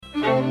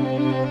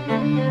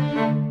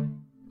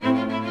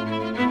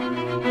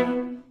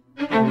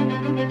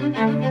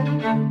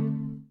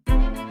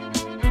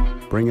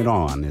It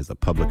On is a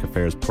public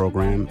affairs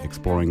program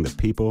exploring the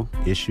people,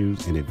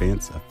 issues, and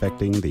events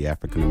affecting the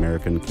African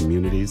American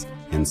communities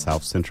in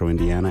South Central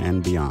Indiana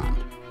and beyond.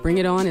 Bring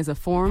It On is a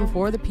forum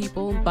for the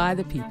people, by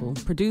the people,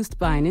 produced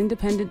by an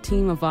independent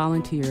team of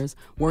volunteers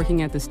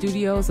working at the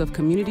studios of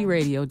Community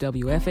Radio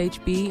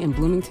WFHB in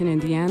Bloomington,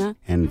 Indiana,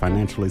 and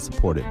financially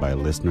supported by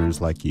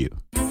listeners like you.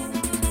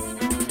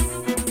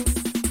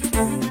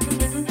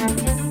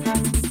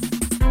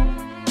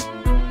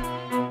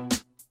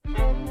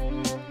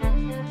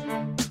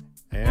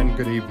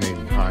 Good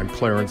evening. I'm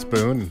Clarence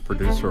Boone,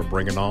 producer of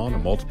Bring It On, a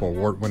multiple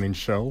award-winning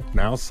show,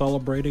 now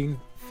celebrating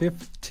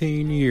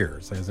 15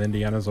 years as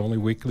Indiana's only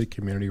weekly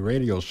community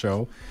radio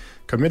show,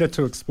 committed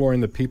to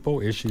exploring the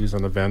people, issues,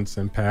 and events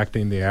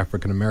impacting the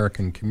African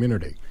American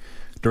community.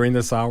 During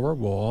this hour,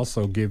 we'll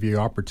also give you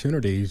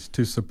opportunities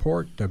to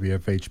support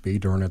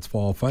WFHB during its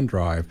fall fund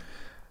drive.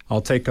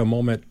 I'll take a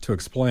moment to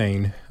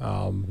explain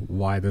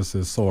why this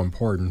is so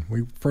important.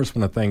 We first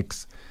want to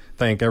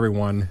thank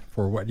everyone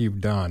for what you've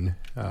done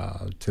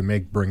to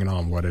make Bring It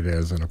On what it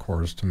is, and of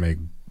course to make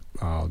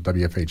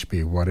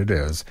WFHB what it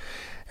is.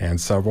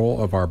 And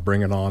several of our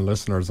Bring It On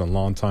listeners and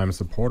longtime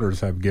supporters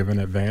have given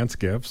advance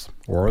gifts,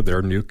 or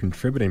they're new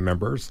contributing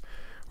members,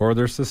 or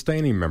they're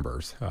sustaining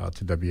members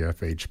to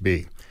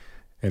WFHB.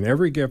 And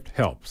every gift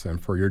helps, and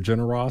for your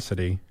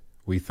generosity,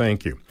 we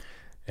thank you.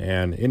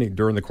 And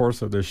during the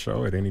course of this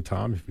show, at any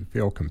time, if you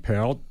feel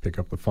compelled, pick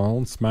up the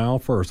phone, smile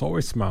first.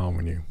 Always smile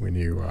when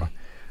you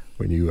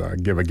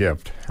give a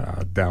gift.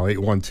 Dial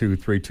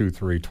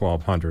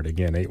 812-323-1200.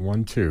 Again,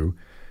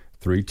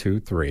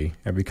 812-323.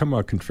 And become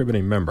a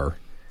contributing member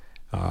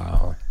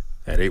at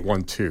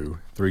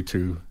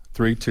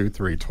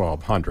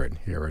 812-323-1200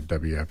 here at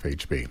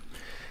WFHB.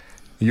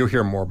 You'll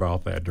hear more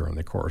about that during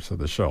the course of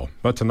the show.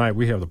 But tonight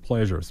we have the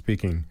pleasure of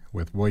speaking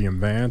with William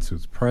Vance,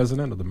 who's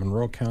president of the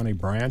Monroe County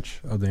branch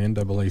of the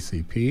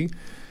NAACP.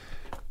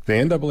 The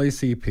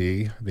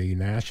NAACP, the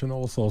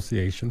National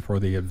Association for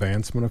the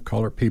Advancement of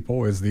Colored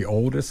People, is the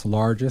oldest,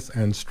 largest,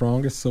 and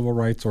strongest civil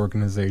rights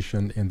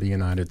organization in the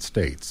United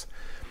States.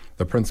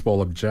 The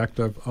principal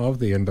objective of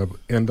the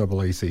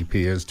NAACP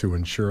is to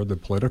ensure the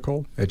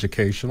political,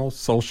 educational,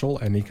 social,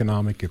 and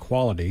economic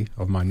equality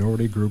of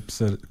minority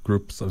groups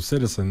of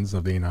citizens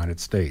of the United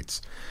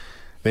States.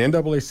 The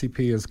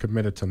NAACP is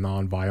committed to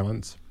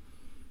nonviolence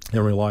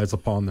and relies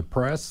upon the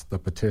press, the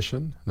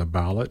petition, the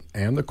ballot,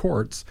 and the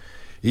courts,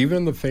 even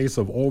in the face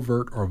of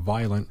overt or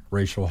violent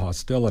racial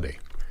hostility.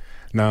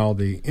 Now,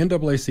 the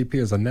NAACP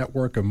is a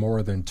network of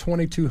more than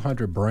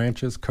 2,200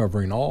 branches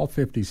covering all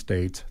 50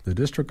 states, the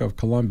District of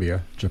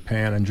Columbia,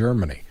 Japan, and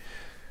Germany.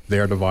 They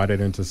are divided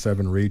into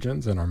 7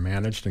 regions and are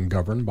managed and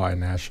governed by a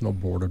national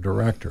board of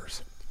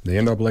directors. The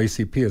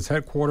NAACP is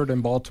headquartered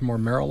in Baltimore,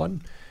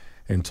 Maryland,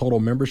 and total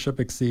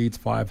membership exceeds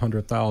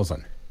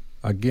 500,000.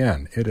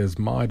 Again, it is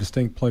my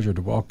distinct pleasure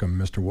to welcome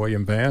Mr.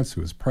 William Vance,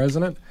 who is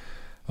president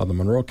of the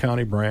Monroe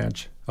County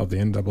branch of the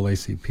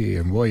NAACP.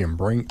 And William,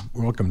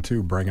 welcome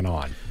to Bring It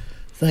On.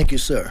 Thank you,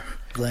 sir.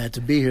 Glad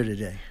to be here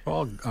today.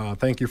 Well,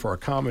 thank you for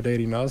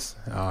accommodating us.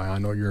 I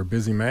know you're a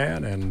busy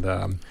man,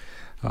 and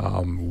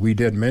we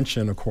did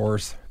mention, of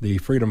course, the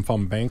Freedom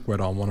Fund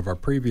Banquet on one of our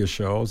previous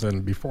shows.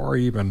 And before I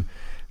even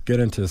get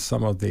into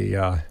some of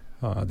the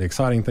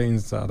exciting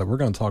things that we're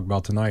going to talk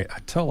about tonight,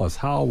 tell us,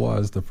 how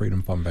was the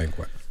Freedom Fund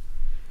Banquet?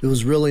 It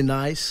was really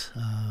nice.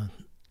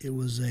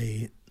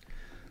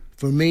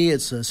 For me,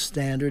 it's a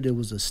standard. It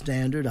was a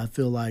standard. I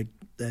feel like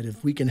that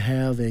if we can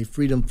have a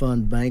Freedom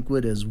Fund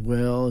banquet as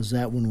well as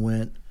that one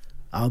went,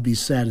 I'll be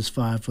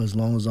satisfied for as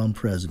long as I'm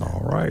president.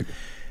 All right.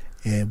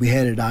 And we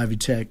had it at Ivy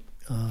Tech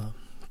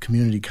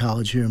Community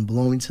College here in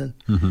Bloomington,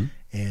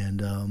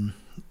 and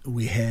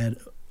we had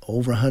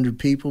over 100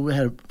 people. We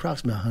had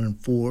approximately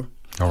 104.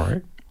 All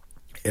right.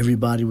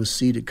 Everybody was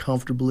seated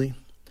comfortably.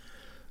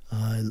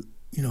 It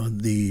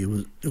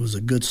was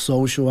a good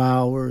social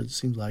hour. It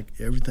seems like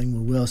everything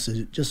went well. So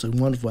just a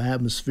wonderful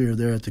atmosphere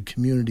there at the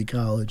community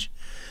college.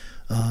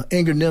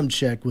 Inger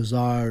Nemchek was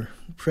our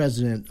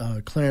president.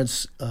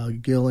 Clarence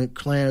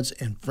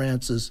and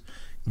Francis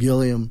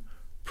Gilliam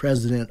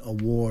President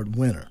Award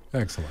winner.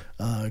 Excellent.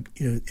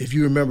 If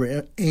you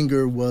remember,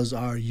 Inger was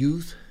our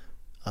youth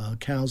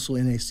council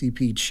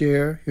NAACP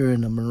chair here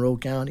in Monroe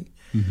County.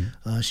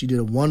 She did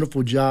a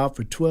wonderful job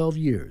for 12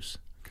 years.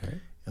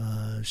 Okay.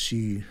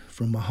 She,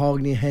 from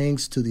Mahogany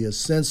Hanks to the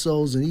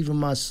Asensos, and even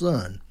my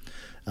son.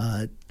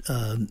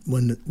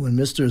 When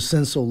Mr.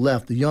 Asenso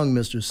left, the young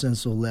Mr.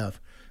 Asenso left,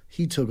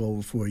 he took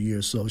over for a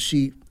year. So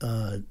she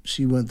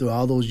went through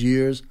all those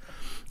years.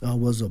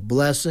 Was a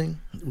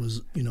blessing.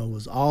 Was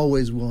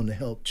always willing to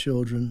help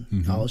children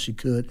all she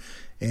could,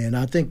 and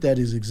I think that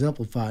is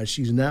exemplified.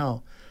 She's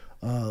now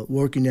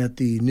working at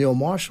the Neil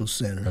Marshall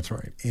Center. That's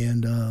right.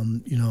 And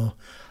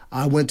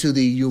I went to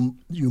the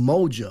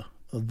Umoja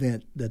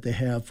event that they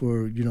have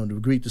for to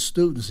greet the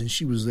students, and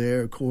she was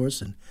there, of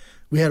course, and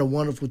we had a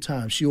wonderful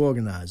time. She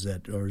organized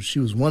that, or she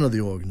was one of the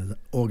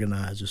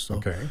organizers.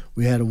 So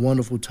we had a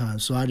wonderful time.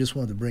 So I just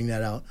wanted to bring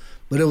that out.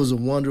 But it was a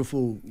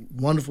wonderful,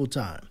 wonderful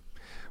time.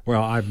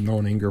 Well, I've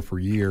known Inger for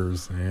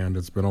years, and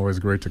it's been always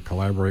great to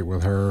collaborate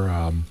with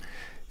her.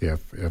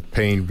 If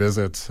paying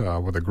visits,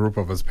 with a group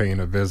of us paying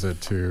a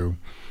visit to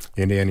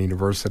Indiana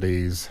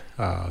University's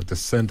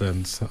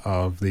descendants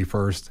of the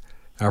first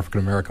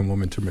African-American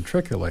woman to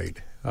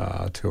matriculate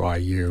to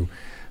IU,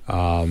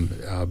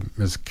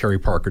 Ms. Carrie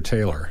Parker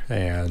Taylor,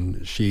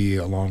 and she,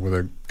 along with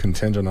a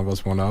contingent of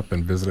us, went up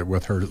and visited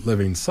with her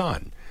living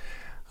son.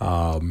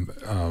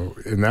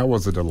 And that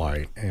was a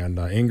delight. And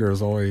Inger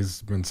has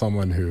always been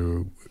someone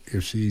who,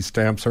 if she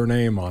stamps her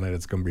name on it,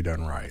 it's going to be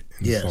done right.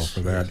 And yes.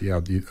 So for that,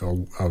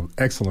 an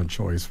excellent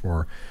choice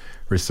for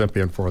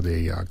recipient for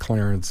the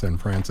Clarence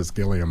and Francis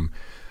Gilliam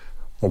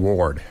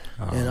Award.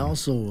 And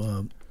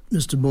also,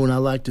 Mr. Boone, I'd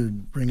like to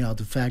bring out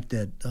the fact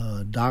that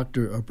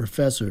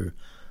Professor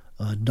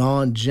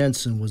Dawn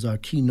Johnson was our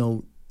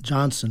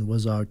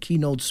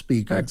keynote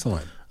speaker.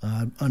 Excellent.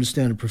 I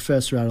understand a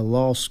professor out of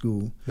law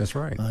school. That's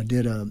right.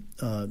 Did a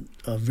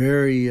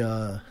very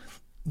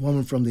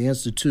woman from the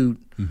Institute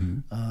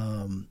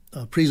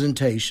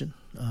presentation.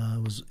 I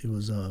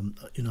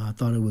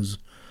thought it was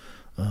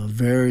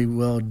very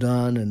well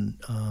done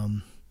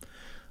and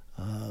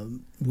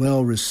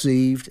well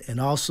received. And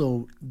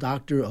also,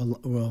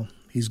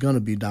 he's going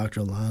to be Dr.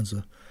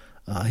 Alonzo.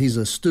 He's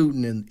a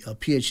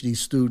PhD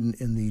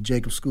student in the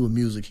Jacobs School of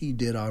Music. He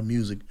did our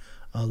music.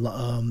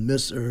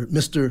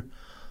 Mr.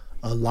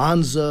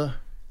 Alonzo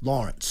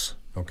Lawrence.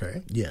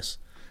 Okay. Yes.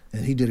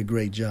 And he did a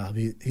great job.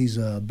 He's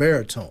a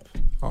baritone.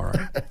 All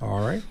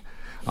right.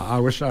 I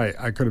wish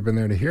I could have been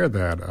there to hear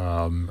that.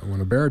 When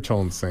a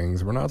baritone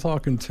sings, we're not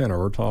talking tenor.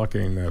 We're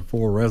talking that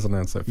full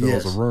resonance that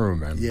fills a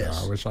room. And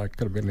I wish I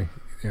could have been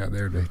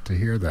there to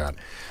hear that.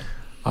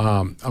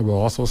 I will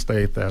also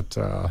state that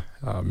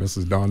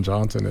Mrs. Dawn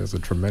Johnson is a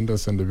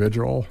tremendous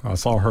individual. I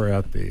saw her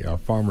at the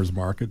farmers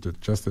market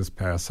just this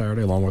past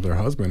Saturday, along with her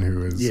husband,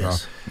 who is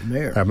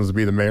mayor. Happens to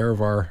be the mayor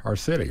of our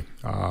city.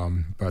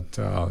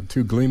 But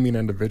two gleaming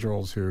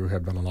individuals who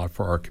have done a lot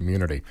for our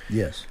community.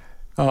 Yes.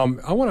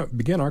 I want to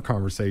begin our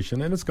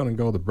conversation, and it's going to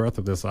go the breadth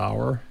of this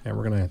hour, and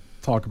we're going to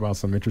talk about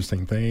some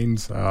interesting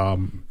things.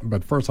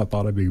 But first, I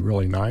thought it'd be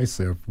really nice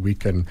if we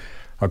can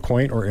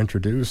acquaint or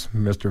introduce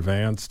Mr.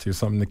 Vance to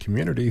some in the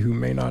community who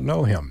may not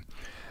know him.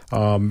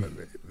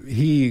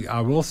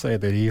 I will say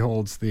that he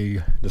holds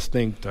the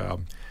distinct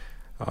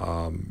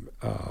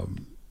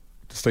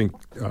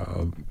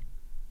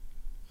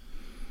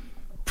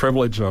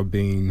privilege of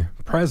being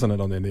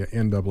president on the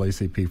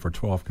NAACP for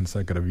 12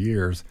 consecutive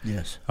years.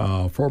 Yes.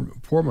 For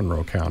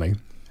Monroe County,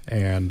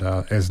 and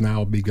has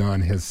now begun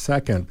his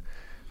second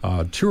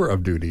tour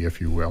of duty, if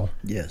you will.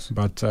 Yes.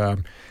 But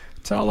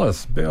tell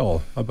us,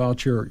 Bill,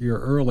 about your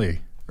early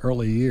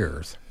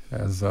years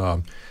as,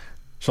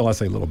 shall I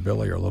say, little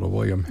Billy or little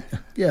William?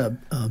 Yeah,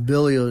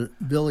 Billy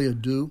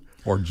Adu.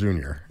 Or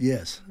Junior.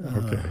 Yes.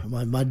 Okay.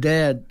 My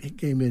dad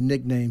gave me a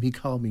nickname. He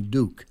called me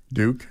Duke.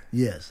 Duke?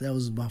 Yes, that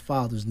was my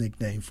father's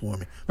nickname for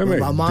me. Wait,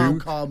 my mom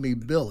Duke, called me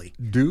Billy.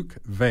 Duke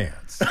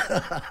Vance,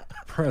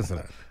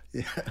 president.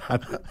 Yeah.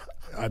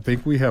 I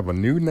think we have a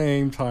new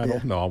name title.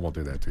 Yeah. No, I won't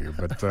do that to you.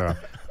 But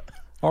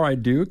all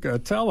right, Duke,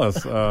 tell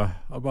us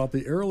about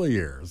the early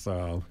years.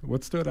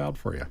 What stood out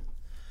for you?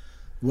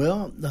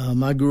 Well,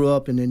 I grew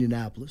up in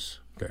Indianapolis.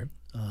 Okay.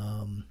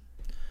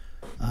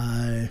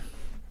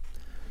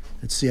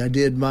 I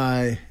did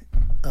my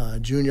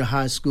junior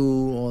high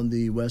school on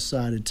the west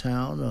side of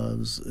town. It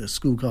was a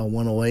school called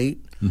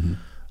 108. Mm-hmm.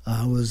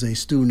 I was a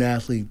student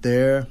athlete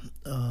there.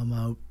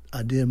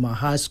 I did my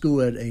high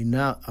school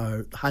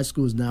our high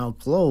school is now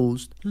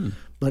closed,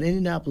 but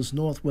Indianapolis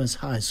Northwest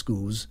High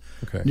School is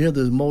near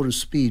the Motor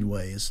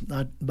Speedway. It's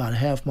not about a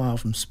half mile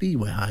from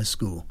Speedway High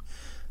School.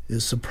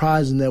 It's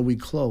surprising that we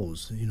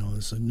closed.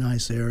 It's a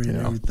nice area and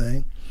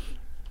everything.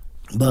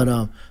 But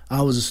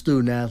I was a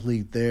student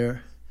athlete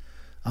there.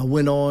 I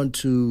went on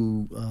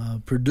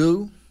to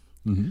Purdue,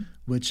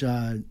 which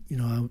I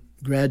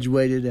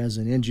graduated as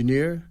an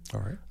engineer. All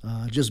right.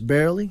 Just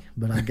barely,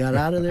 but I got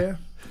out of there.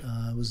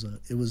 It was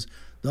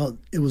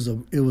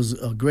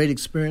a great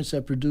experience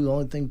at Purdue. The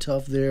only thing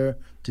tough there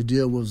to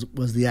deal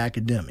was the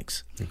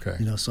academics. Okay.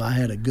 So I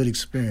had a good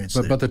experience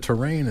there. But the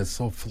terrain is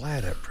so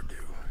flat at Purdue.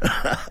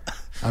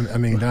 I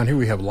mean, down here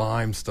we have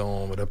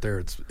limestone, but up there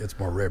it's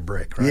more red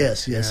brick, right?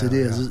 Yes, it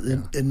is.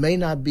 It may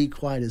not be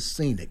quite as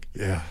scenic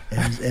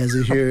as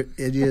it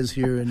is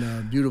here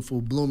in beautiful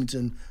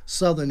Bloomington,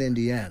 southern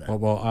Indiana.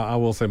 Well, I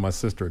will say my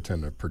sister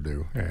attended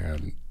Purdue,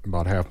 and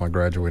about half my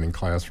graduating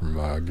class from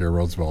Gary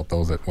Roosevelt,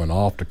 those that went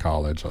off to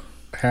college,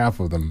 half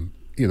of them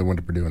either went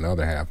to Purdue and the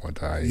other half went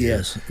to IU.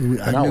 Yes,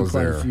 I was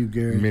there a few,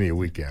 Gary. many a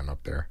weekend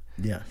up there.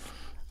 Yeah.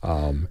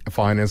 A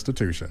fine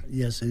institution.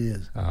 Yes, it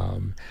is.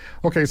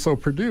 Okay, so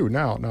Purdue,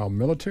 now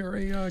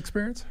military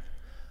experience?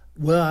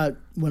 Well,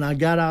 when I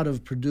got out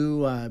of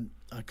Purdue, I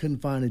couldn't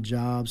find a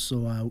job,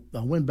 so I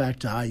went back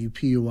to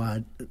IUP, where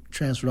I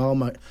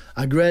transferred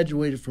I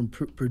graduated from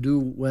Purdue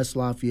West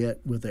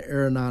Lafayette with an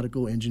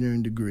aeronautical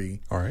engineering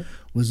degree. All right.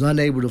 Was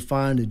unable to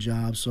find a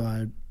job, so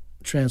I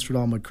transferred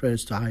all my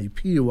credits to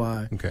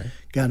IUPUI. Okay.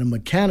 Got a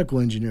mechanical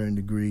engineering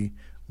degree,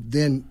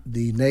 then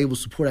the Naval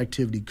Support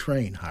Activity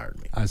Crane hired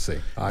me. I see.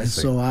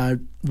 So I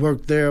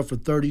worked there for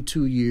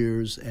 32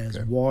 years as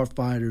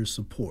warfighter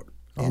support,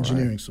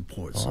 engineering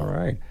support. All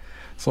right.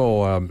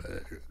 So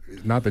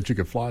not that you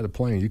could fly the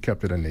plane, you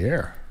kept it in the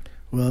air.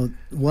 Well,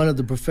 one of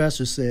the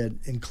professors said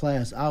in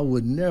class, I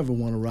would never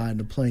want to ride in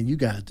the plane you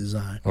guys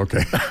designed.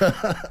 Okay.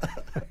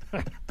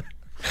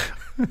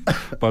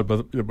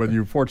 But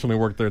you fortunately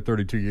worked there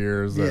 32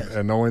 years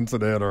and no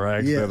incident or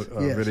accident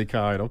of any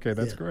kind. Okay,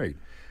 that's great.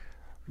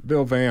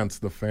 Bill Vance,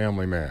 the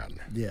family man.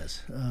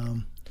 Yes.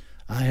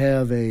 I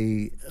have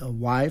a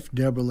wife,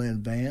 Deborah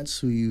Lynn Vance,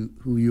 who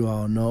you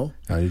all know.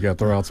 Now you got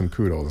to throw out some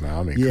kudos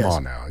now. I mean, come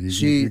on now.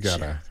 You got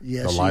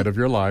the light of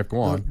your life. Go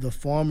on. The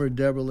former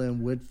Deborah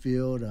Lynn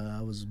Whitfield.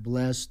 I was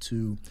blessed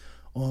to,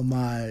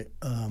 I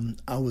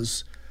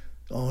was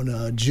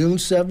on June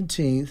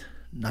 17th,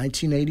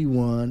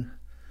 1981.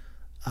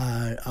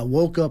 I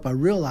woke up. I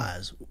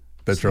realized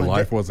that your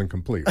life wasn't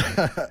complete.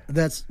 Right?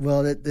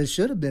 That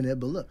should have been it.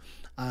 But look,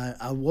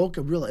 I woke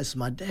up, realized it's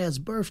my dad's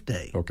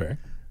birthday.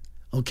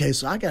 Okay,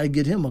 so I got to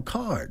get him a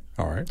card.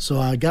 All right. So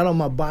I got on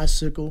my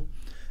bicycle.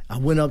 I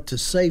went up to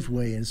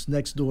Safeway, and it's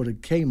next door to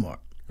Kmart.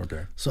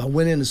 Okay. So I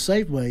went into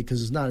Safeway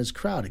because it's not as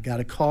crowded.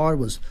 Got a card,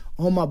 was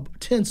on my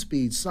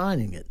 10-speed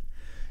signing it.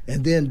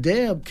 And then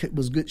Deb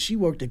was good. She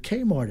worked at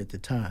Kmart at the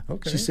time.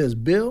 Okay. She says,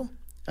 Bill?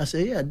 I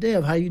said, yeah,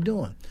 Deb, how you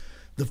doing?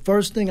 The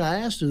first thing I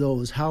asked her, though,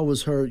 was how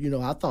was her,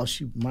 I thought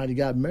she might have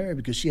got married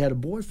because she had a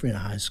boyfriend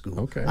in high school.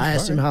 Okay. I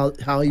asked him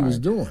how he was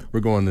doing. We're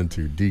going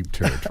into deep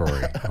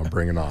territory. I'm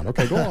bringing on.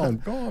 Okay, go on,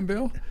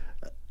 Bill.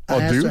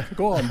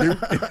 Go on, Duke.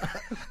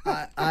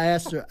 I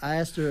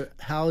asked her,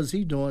 how is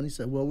he doing? He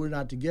said, well, we're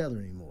not together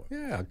anymore.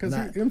 Yeah, because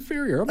he's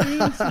inferior. I mean,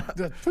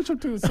 push him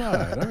to the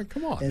side. I mean,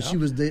 come on. And she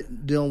was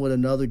dealing with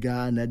another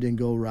guy, and that didn't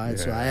go right.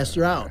 So I asked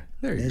her out.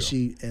 There you go.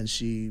 And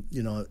she,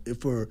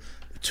 for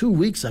 2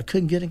 weeks I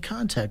couldn't get in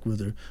contact with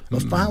her,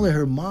 but finally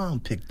her mom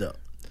picked up.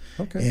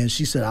 Okay. And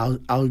she said, I'll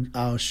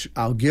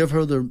give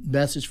her the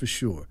message for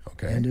sure.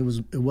 Okay. And it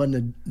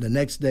wasn't the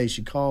next day.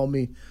 She called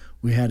me.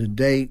 We had a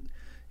date.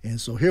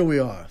 And so here we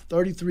are,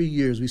 33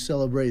 years. We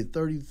celebrated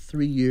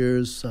 33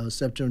 years,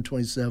 September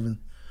 27th,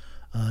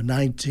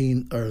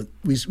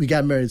 we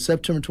got married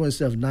September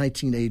 27th,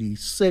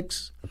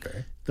 1986.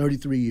 Okay.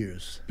 33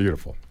 years.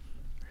 Beautiful.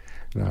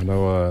 Now, I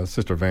know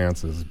Sister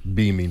Vance is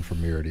beaming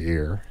from ear to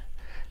ear,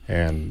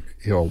 and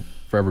he'll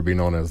forever be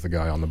known as the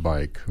guy on the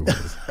bike who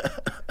was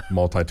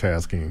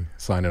multitasking,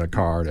 signing a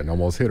card, and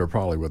almost hit her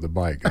probably with the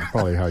bike. That's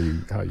probably how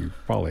you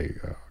probably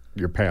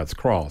your paths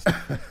crossed.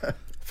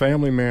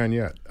 Family man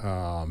yet.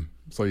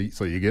 So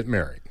you get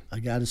married. I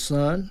got a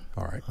son.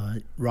 All right.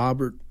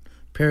 Robert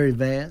Perry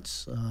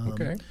Vance.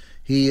 Okay.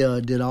 He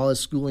did all his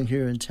schooling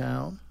here in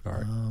town. All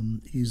right.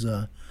 He's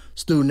a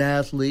student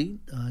athlete.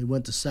 He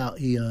went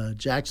to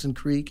Jackson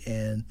Creek,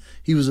 and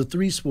he was a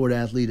 3-sport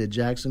athlete at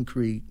Jackson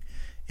Creek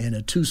and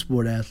a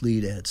 2-sport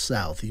athlete at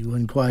South. He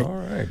wasn't quite. All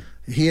right.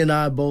 He and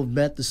I both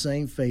met the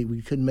same fate.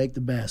 We couldn't make the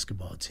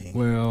basketball team.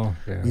 Well,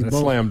 yeah, that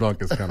slam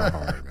dunk is kind of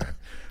hard, man.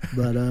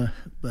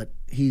 But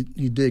he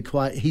did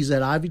quite. He's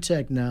at Ivy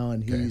Tech now,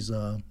 and he's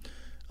going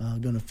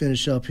to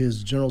finish up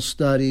his general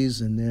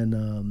studies, and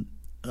then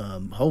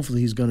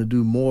hopefully he's going to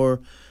do more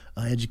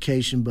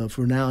education. But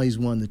for now, he's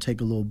wanting to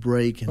take a little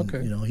break, and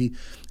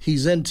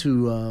he's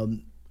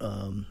into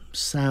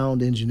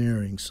sound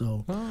engineering,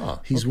 so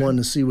he's wanting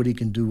to see what he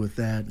can do with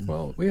that.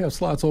 Well, we have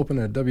slots open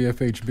at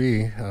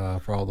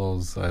WFHB for all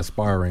those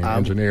aspiring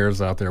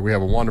engineers out there. We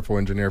have a wonderful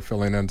engineer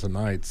filling in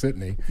tonight,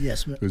 Sydney,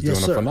 who's doing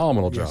a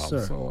phenomenal job.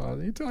 Sir. So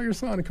you tell your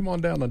son to come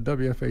on down to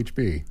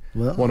WFHB,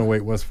 well,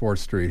 108 West 4th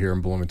Street here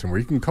in Bloomington, where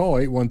you can call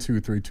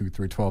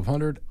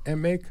 812-323-1200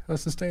 and make a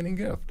sustaining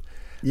gift.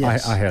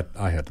 Yes. I had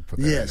to put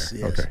that in there. Yes.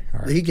 Okay, all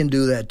right. He can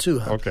do that too.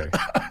 Huh? Okay.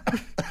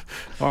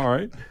 All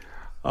right.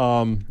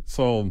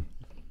 So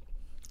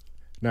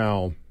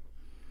now,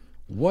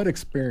 what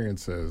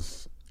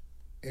experiences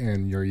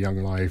in your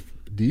young life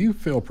do you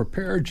feel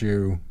prepared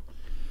you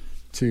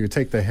to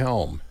take the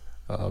helm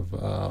of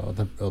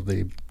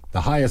the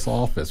highest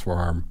office for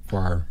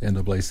our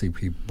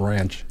NAACP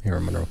branch here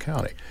in Monroe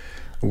County?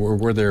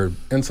 Were there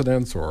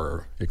incidents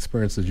or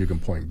experiences you can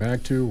point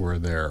back to? Were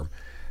there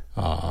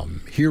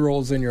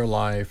heroes in your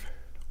life?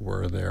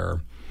 Were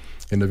there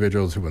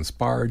individuals who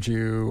inspired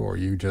you, or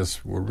you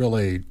just were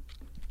really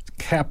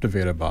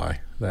captivated by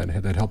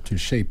that helped you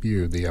shape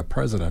you, the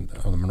president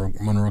of the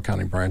Monroe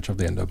County branch of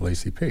the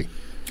NAACP?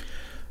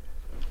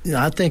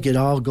 I think it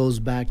all goes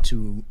back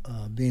to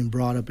being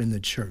brought up in the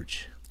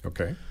church.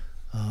 Okay.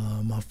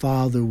 My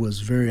father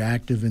was very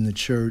active in the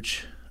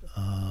church.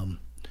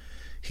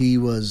 He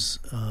went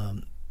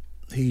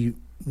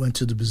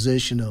to the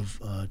position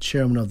of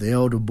chairman of the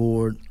elder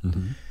board,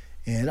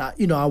 and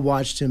I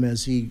watched him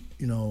as I've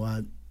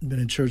been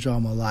in church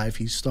all my life.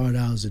 He started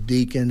out as a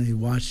deacon. He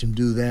watched him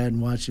do that,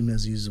 and watched him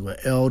as he's an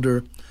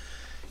elder.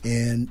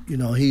 And he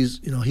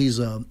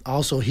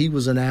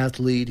was an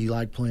athlete. He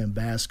liked playing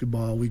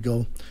basketball.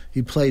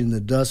 He played in the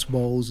Dust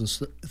Bowls and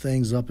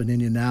things up in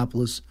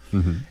Indianapolis,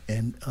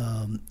 and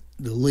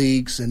the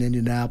leagues in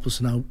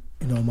Indianapolis. And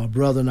my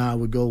brother and I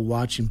would go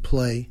watch him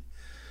play,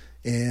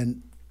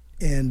 and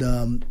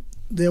then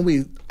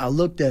I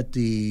looked at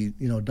the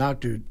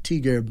Dr. T.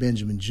 Garrett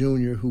Benjamin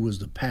Jr., who was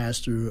the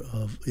pastor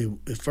of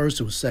at first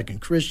it was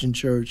Second Christian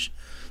Church,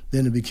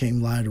 then it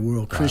became Light of the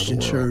World Christian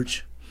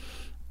Church,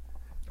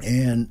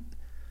 and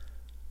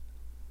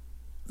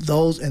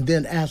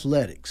then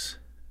athletics.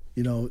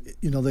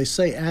 They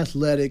say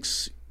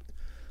athletics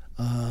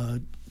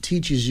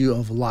teaches you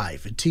of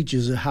life. It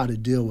teaches you how to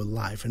deal with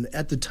life. And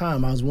at the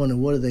time, I was wondering,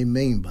 what do they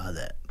mean by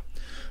that?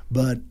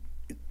 But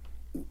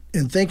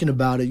in thinking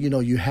about it,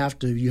 you have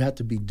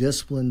to be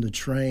disciplined to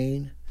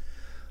train.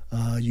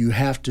 You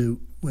have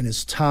to, when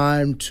it's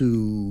time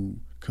to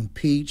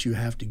compete, you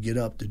have to get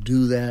up to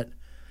do that.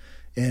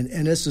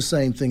 And it's the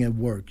same thing at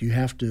work. You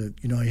have to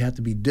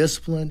be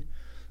disciplined.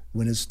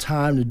 When it's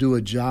time to do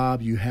a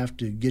job, you have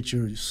to get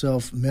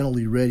yourself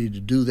mentally ready to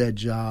do that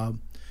job.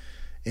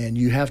 And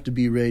you have to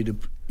be ready to,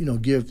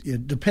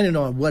 give, depending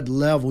on what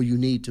level you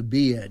need to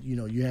be at,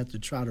 you have to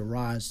try to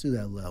rise to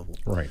that level.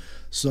 Right.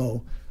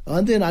 So,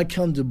 and then I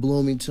come to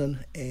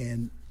Bloomington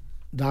and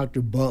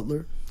Dr.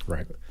 Butler.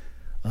 Right.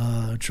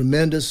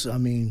 Tremendous,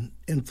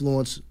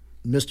 influence,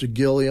 Mr.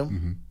 Gilliam.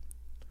 Mm-hmm.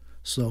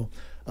 So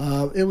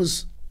it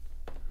was,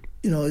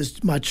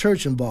 it's my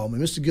church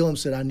involvement. Mr. Gilliam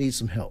said, I need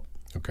some help.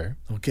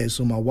 Okay,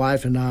 so my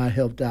wife and I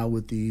helped out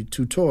with the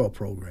tutorial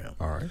program.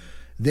 All right.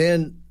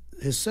 Then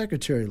his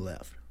secretary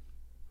left.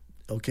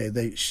 Okay,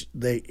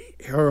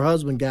 her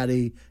husband got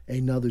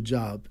another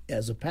job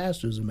as a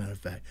pastor, as a matter of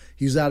fact.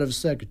 He's out of a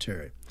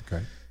secretary.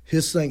 Okay.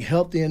 His thing,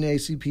 help the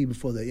NAACP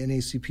before the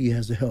NAACP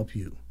has to help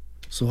you.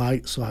 So I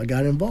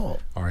got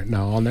involved. All right.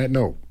 Now, on that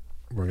note,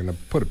 we're going to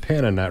put a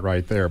pin in that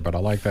right there, but I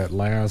like that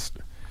last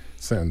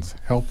sentence.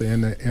 Help the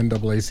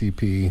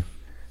NAACP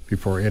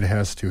before it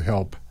has to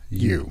help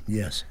you.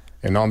 Yes.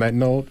 And on that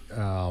note,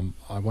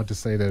 I want to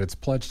say that it's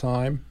pledge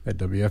time at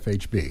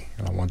WFHB,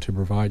 and I want to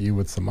provide you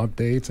with some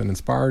updates and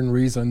inspiring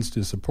reasons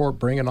to support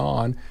Bring It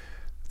On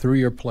through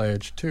your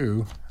pledge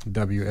to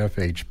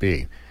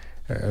WFHB.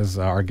 As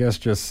our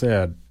guest just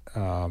said,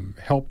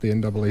 help the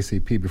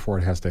NAACP before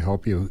it has to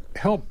help you.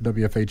 Help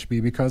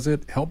WFHB because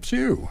it helps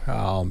you.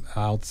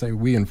 I'll say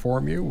we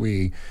inform you.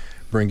 We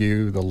bring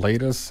you the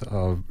latest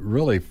of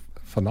really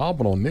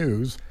phenomenal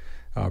news.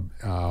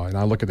 And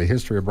I look at the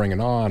history of Bring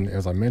It On,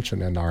 as I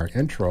mentioned in our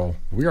intro,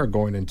 we are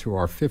going into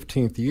our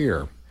 15th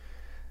year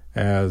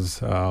as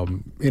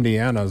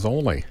Indiana's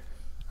only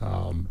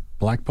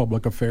Black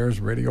Public Affairs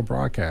radio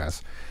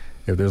broadcast.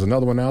 If there's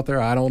another one out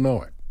there, I don't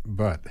know it.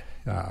 But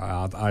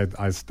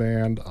I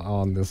stand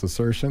on this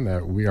assertion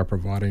that we are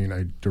providing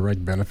a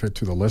direct benefit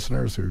to the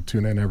listeners who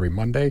tune in every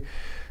Monday.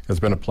 It's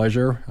been a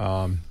pleasure.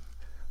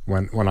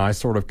 When I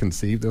sort of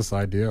conceived this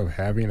idea of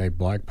having a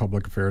Black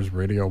Public Affairs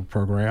radio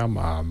program,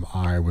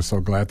 I was so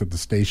glad that the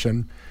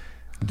station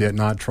did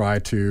not try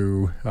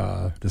to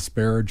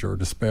disparage or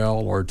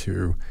dispel or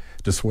to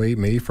dissuade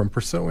me from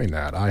pursuing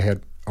that. I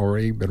had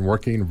already been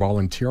working,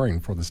 volunteering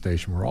for the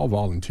station. We're all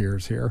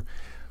volunteers here.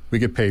 We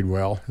get paid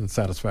well in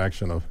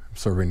satisfaction of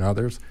serving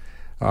others.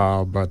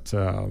 But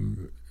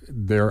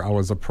there I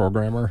was a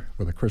programmer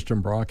with a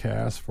Christian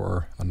broadcast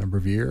for a number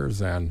of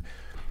years, and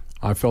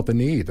I felt the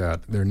need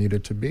that there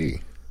needed to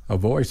be a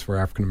voice for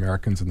African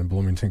Americans in the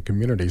Bloomington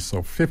community.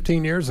 So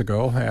 15 years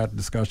ago, I had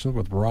discussions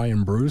with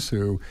Brian Bruce,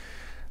 who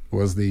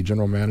was the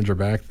general manager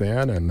back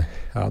then, and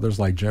others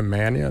like Jim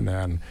Mannion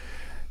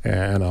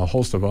and a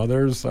host of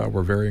others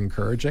were very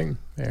encouraging.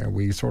 And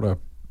we sort of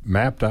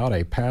mapped out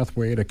a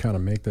pathway to kind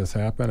of make this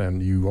happen.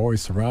 And you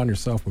always surround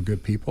yourself with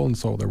good people, and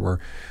so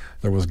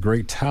there was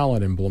great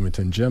talent in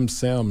Bloomington. Jim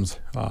Sims,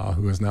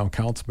 who is now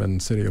councilman in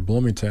the city of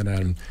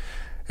Bloomington,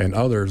 and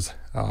others,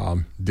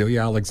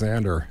 Delia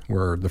Alexander,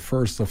 were the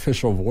first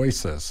official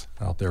voices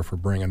out there for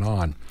Bring It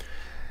On.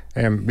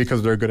 And because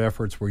of their good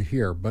efforts, we're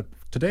here. But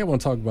today I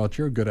want to talk about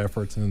your good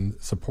efforts in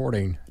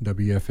supporting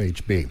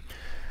WFHB.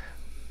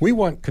 We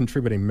want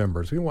contributing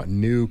members. We want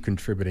new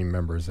contributing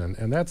members.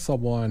 And that's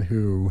someone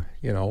who,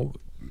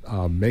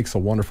 makes a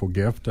wonderful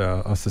gift,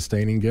 a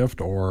sustaining gift,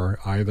 or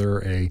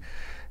either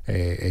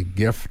a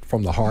gift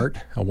from the heart,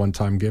 a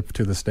one-time gift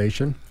to the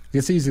station.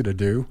 It's easy to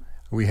do.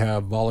 We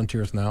have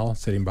volunteers now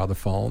sitting by the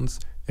phones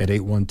at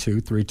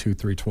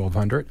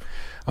 812-323-1200.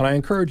 And I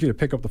encourage you to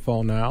pick up the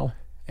phone now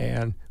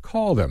and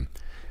call them.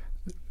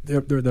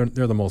 They're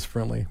the most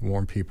friendly,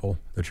 warm people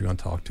that you're going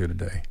to talk to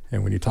today.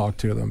 And when you talk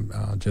to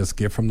them, just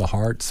give from the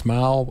heart.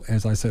 Smile,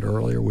 as I said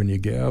earlier, when you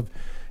give.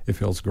 It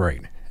feels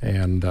great.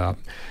 And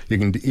you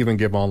can even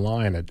give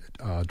online at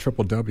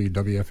www.wfhb.org.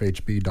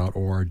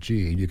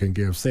 You can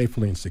give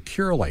safely and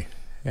securely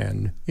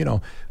and,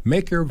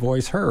 make your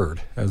voice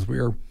heard as we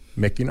are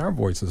making our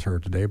voices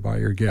heard today by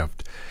your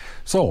gift.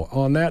 So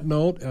on that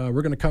note,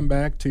 we're going to come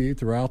back to you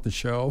throughout the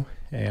show,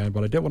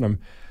 but I did want to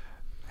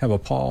have a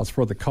pause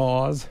for the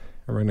cause.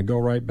 We're going to go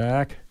right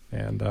back,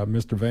 and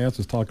Mr. Vance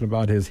was talking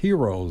about his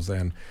heroes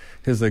and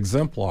his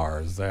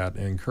exemplars that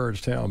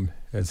encouraged him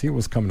as he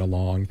was coming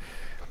along,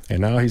 and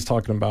now he's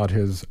talking about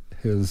his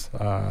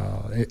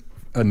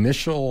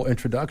initial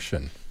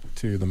introduction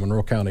to the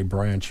Monroe County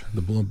branch,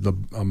 the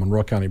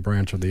Monroe County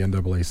branch of the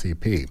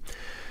NAACP.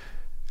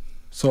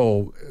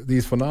 So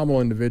these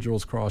phenomenal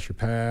individuals cross your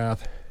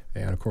path,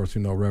 and of course,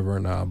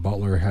 Reverend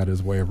Butler had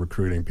his way of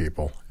recruiting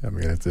people. I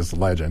mean, it's this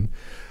legend.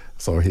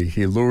 So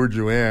he lured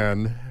you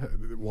in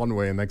one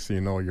way, and next thing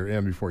you know, you're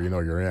in before you know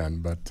you're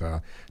in. But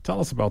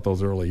tell us about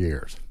those early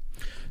years.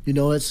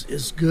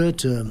 It's good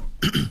to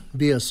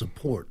be a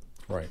support.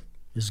 Right.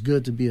 It's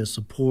good to be a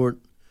support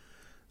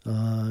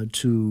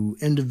to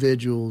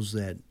individuals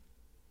that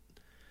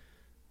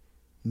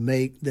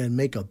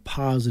make a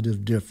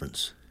positive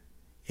difference.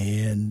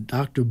 And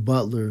Dr.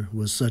 Butler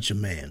was such a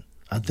man.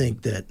 I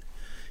think that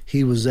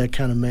he was that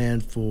kind of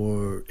man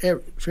for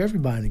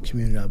everybody in the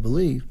community, I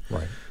believe.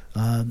 Right.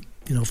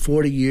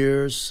 40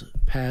 years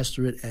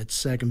pastorate at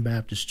Second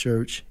Baptist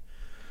Church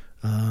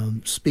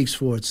speaks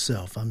for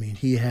itself. I mean,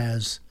 he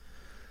has,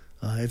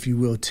 if you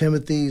will,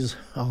 Timothys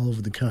all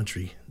over the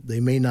country. They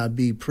may not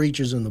be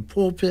preachers in the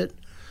pulpit,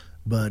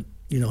 but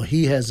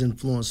he has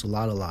influenced a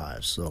lot of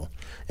lives. So,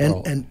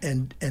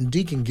 and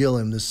Deacon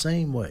Gilliam the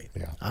same way.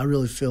 Yeah. I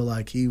really feel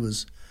like he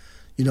was,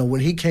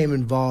 when he came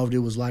involved, it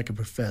was like a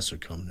professor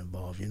coming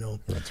involved.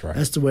 That's right.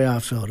 That's the way I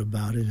felt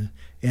about it,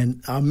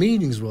 and our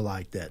meetings were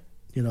like that.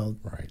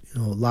 Right. A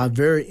lot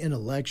very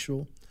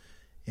intellectual,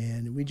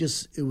 and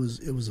it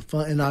was a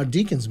fun. And our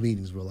deacons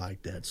meetings were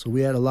like that. So we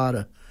had a lot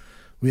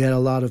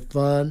of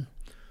fun.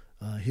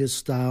 His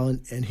style,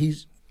 and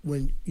he's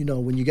when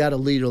you got a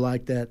leader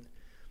like that,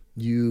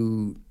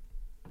 he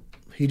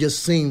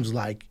just seems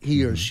like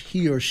he or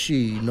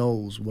she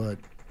knows what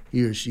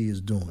he or she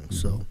is doing. Mm-hmm.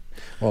 So,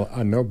 well,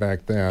 I know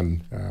back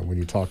then when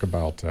you talk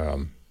about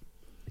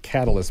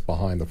catalysts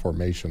behind the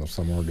formation of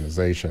some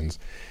organizations.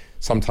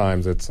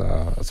 Sometimes it's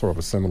a sort of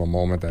a seminal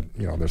moment that,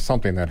 there's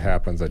something that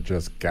happens that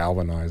just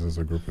galvanizes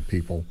a group of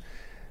people.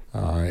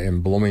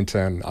 In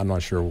Bloomington, I'm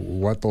not sure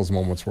what those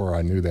moments were.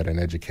 I knew that in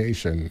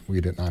education,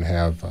 we did not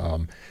have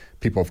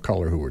people of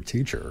color who were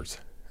teachers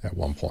at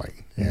one point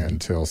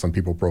until some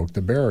people broke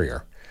the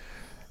barrier.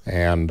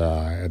 And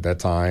at that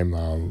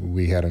time,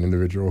 we had an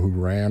individual who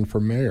ran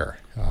for mayor,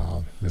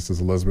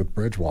 Mrs. Elizabeth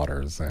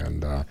Bridgewaters,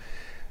 and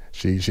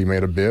she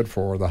made a bid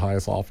for the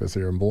highest office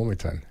here in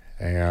Bloomington.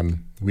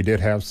 And we did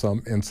have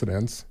some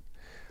incidents,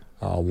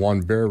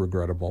 one very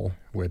regrettable,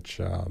 which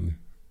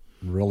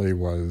really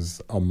was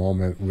a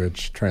moment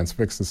which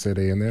transfixed the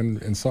city and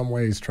then in some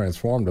ways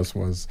transformed us,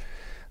 was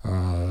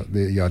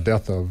the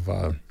death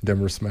of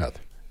Denver Smith.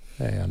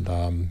 And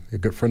a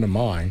good friend of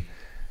mine,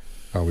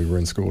 we were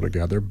in school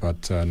together,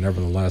 but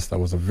nevertheless, that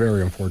was a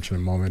very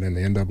unfortunate moment, and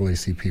the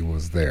NAACP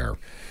was there.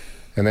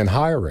 And then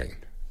hiring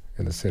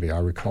in the city. I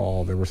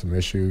recall there were some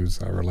issues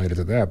related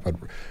to that, but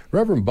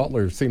Reverend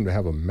Butler seemed to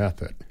have a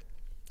method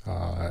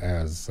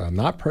as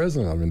not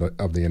president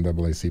of the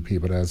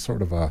NAACP, but as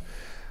sort of a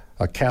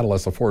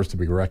catalyst, a force to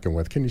be reckoned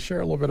with. Can you share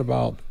a little bit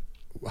about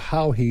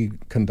how he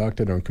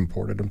conducted and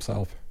comported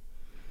himself?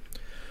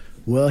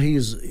 Well,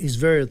 he's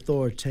very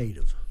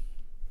authoritative.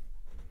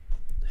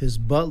 His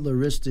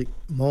Butleristic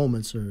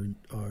moments are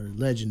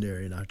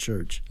legendary in our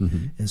church,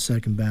 in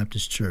Second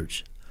Baptist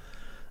Church.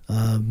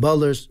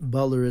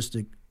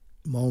 Butleristic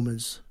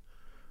moments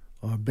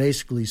are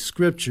basically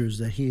scriptures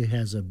that he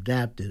has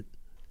adapted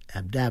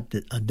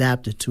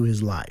to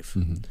his life.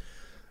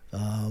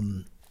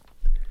 And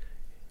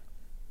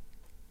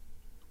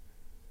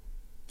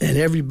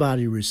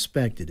everybody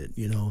respected it,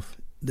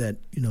 that,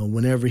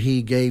 whenever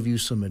he gave you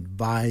some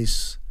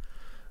advice,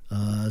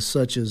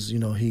 such as,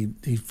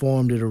 he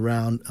formed it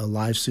around a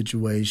life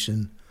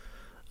situation.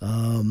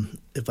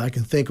 If I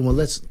can think of one,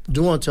 let's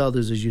do unto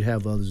others as you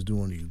have others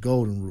do unto you,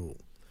 golden rule.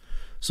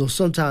 So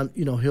sometimes,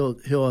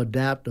 he'll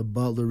adapt a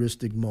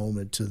Butleristic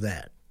moment to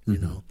that,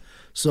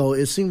 So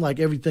it seemed like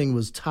everything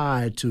was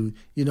tied to,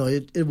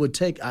 it would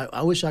take,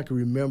 I wish I could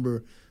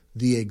remember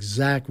the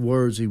exact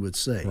words he would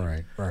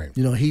say. Right.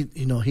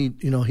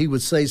 He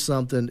would say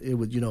something, it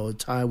would,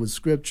 tie with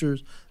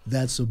scriptures.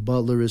 That's a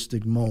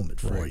Butleristic moment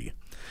for you.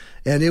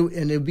 And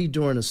it'd be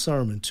during a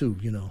sermon too,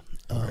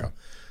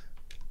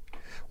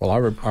 Well, I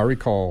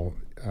recall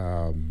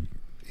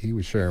he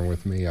was sharing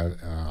with me,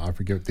 I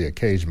forget the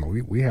occasion, but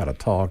we had a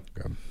talk,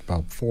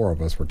 about four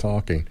of us were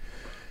talking,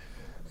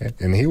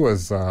 and he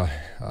was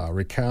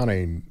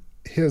recounting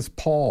his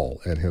Paul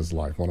in his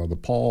life. One of the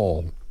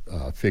Paul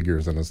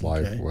figures in his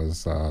life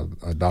was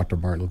Dr.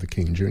 Martin Luther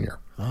King Jr.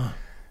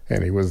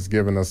 And he was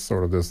giving us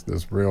sort of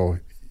this real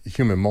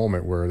human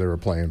moment where they were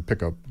playing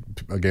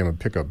a game of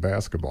pickup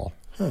basketball.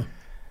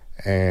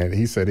 And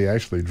he said he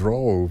actually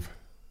drove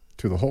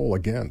to the hole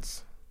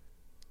against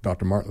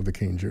Dr. Martin Luther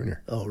King Jr.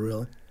 Oh,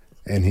 really?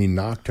 And he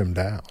knocked him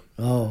down.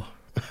 Oh.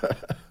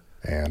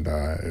 And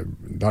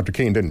Dr.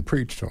 King didn't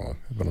preach to him,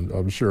 but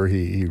I'm sure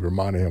he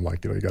reminded him,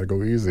 like, you got to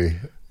go easy,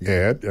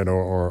 Ed,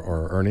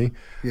 or Ernie,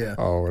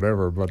 or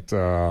whatever. But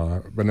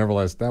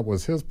nevertheless, that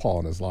was his Paul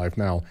in his life.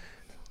 Now,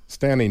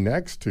 standing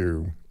next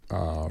to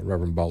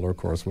Reverend Butler, of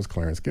course, was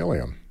Clarence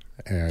Gilliam,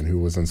 and who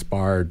was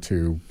inspired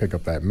to pick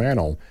up that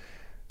mantle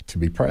to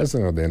be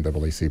president of the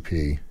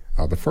NAACP,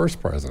 the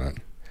first president.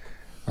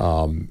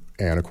 And,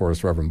 of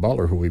course, Reverend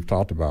Butler, who we've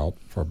talked about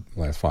for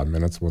the last 5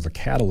 minutes, was a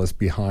catalyst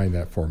behind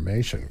that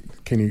formation.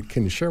 Can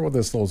you share with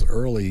us those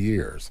early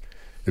years,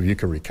 if you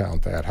can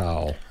recount that,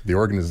 how the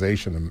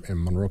organization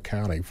in Monroe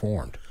County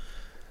formed?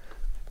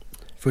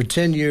 For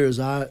 10 years,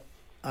 I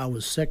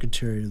was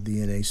secretary of the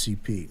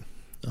NACP.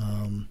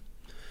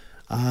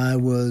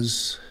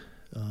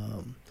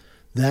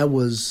 That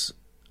was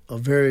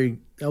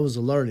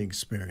a learning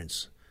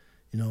experience.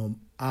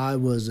 I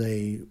was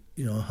a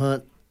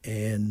hunt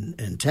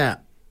and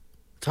tap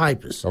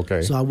typist.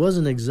 Okay. So I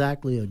wasn't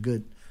exactly a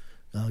good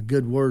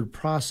word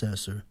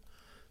processor,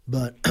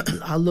 but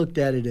I looked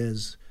at it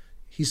as,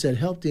 he said,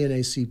 help the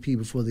NACP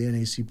before the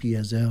NACP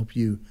has to help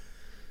you.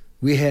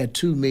 We had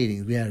 2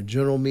 meetings. We had a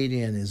general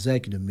meeting and an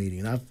executive meeting.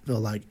 And I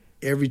felt like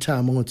every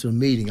time I went to a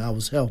meeting, I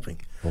was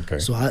helping. Okay.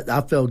 So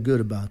I felt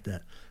good about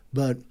that.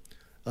 But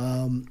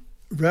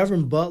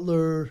Reverend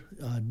Butler,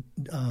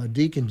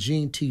 Deacon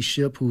Gene T.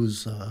 Shipp, who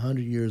was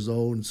 100 years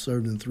old and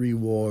served in 3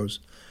 wars,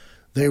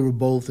 they were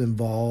both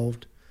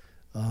involved.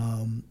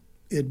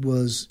 It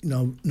was,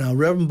 now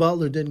Reverend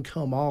Butler didn't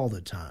come all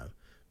the time,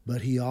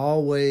 but he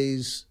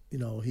always,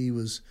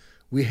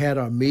 we had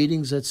our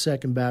meetings at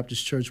Second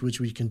Baptist Church, which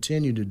we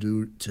continue to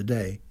do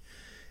today.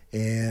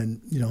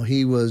 And,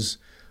 he was,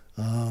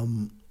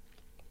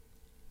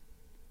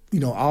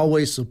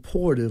 always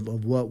supportive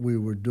of what we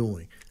were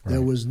doing. Right.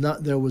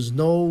 There was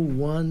no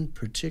one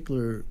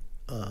particular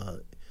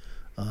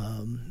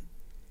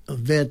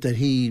event that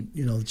he,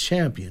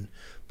 championed.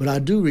 But I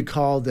do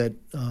recall that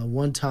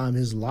one time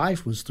his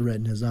life was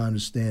threatened, as I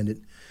understand it,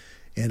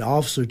 and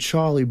Officer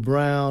Charlie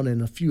Brown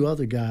and a few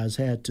other guys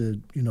had to,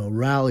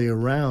 rally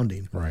around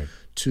him. Right.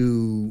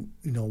 To,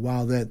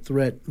 while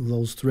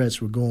those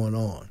threats were going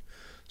on.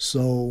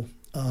 So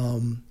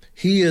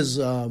he is,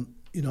 I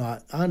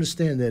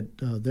understand that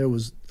there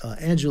was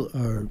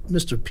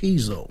Mr.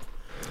 Pizzo.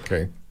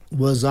 Okay.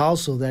 Was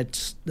also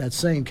that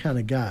same kind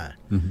of guy.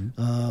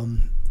 Mm-hmm.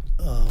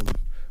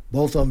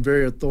 Both of them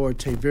very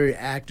authoritative, very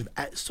active,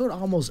 sort of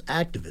almost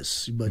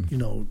activists. But,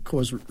 of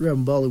course,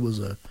 Reverend Butler was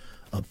a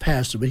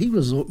pastor, but he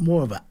was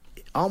more of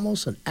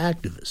almost an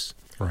activist.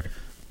 Right.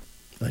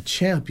 A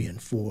champion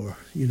for,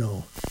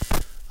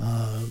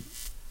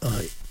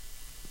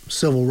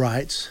 civil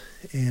rights.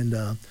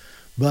 And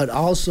but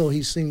also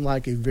he seemed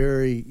like a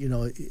very,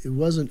 it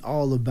wasn't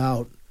all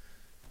about,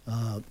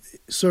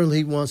 certainly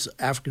he wants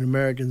African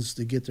Americans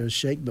to get their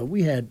shake, but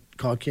we had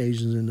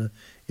Caucasians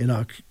in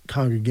our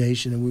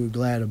congregation, and we were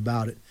glad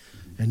about it,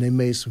 and they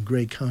made some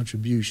great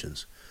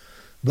contributions.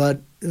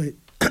 But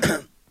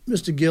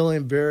Mr.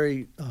 Gilliam,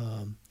 very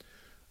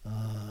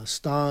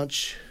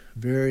staunch,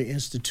 very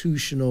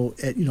institutional,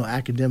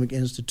 academic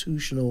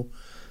institutional,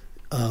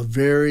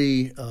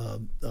 very,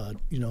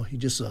 he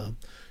just,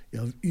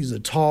 he's a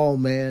tall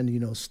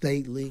man,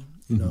 stately,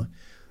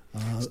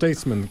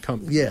 statesman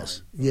comes.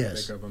 Yes.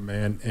 Of a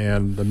man,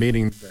 and the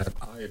meeting that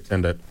I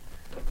attended,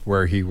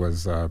 where he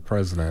was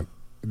president,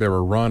 they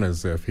were run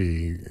as if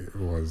he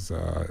was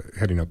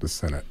heading up the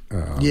Senate.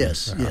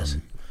 Yes.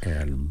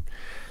 And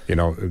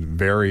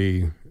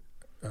very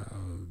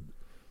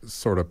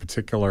sort of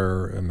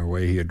particular in the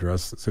way he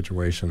addressed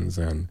situations,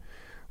 and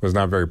was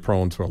not very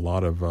prone to a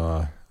lot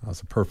of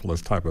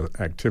superfluous type of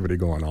activity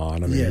going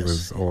on. I mean, yes. He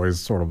was always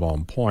sort of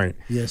on point.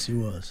 Yes, he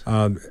was.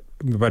 But,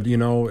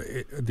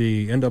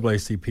 the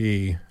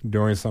NAACP,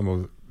 during some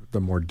of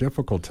the more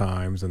difficult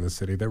times in the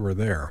city, they were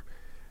there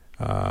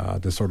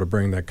to sort of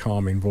bring that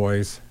calming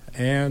voice,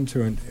 and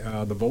to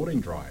the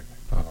voting drive,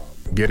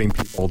 getting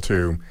people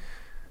to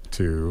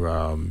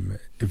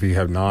if you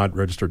have not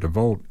registered to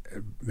vote,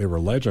 they were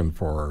legend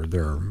for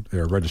their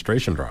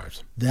registration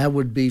drives. That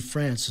would be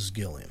Frances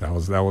Gilliam. That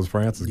was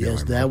Frances Gilliam.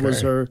 Yes, that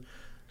was her.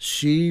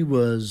 She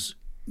was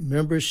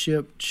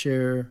membership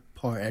chair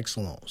par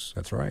excellence.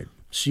 That's right.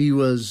 She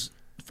was,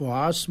 for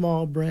our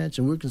small branch,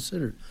 and we're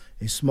considered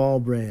a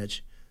small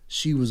branch,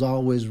 she was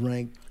always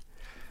ranked.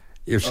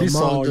 If she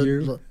saw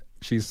you,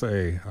 she'd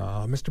say,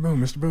 Mr.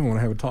 Boone, I want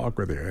to have a talk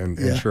with you.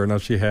 And sure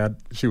enough,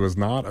 she was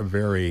not a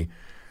very,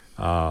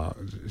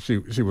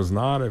 she was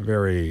not a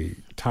very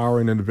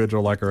towering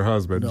individual like her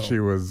husband. No. She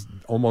was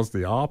almost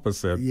the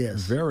opposite.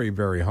 Yes. Very,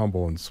 very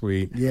humble and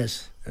sweet.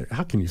 Yes.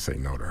 How can you say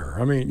no to her?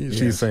 I mean,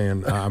 she's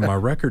saying, my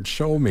records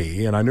show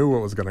me, and I knew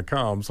what was going to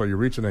come, so you're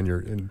reaching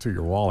into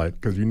your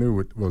wallet because you knew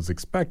what was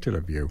expected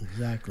of you.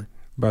 Exactly.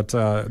 But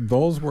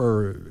those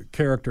were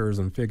characters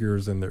and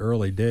figures in the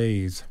early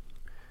days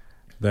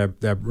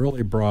that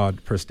really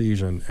brought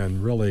prestige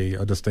and really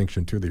a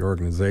distinction to the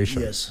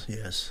organization.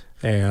 Yes.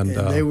 And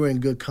they were in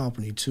good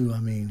company, too. I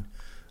mean,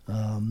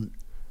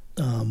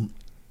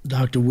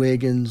 Dr.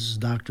 Wiggins,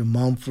 Dr.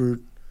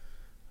 Mumford,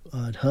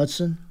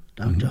 Hudson,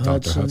 Dr.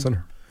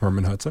 Hudson.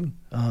 Herman Hudson.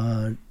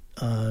 Mr.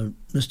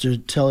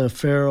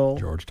 Taliaferro.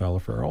 George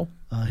Taliaferro.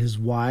 His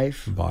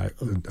wife.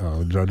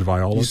 Judge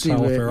Viola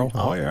Taliaferro.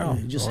 Oh, yeah.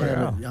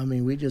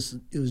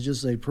 It was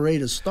just a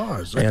parade of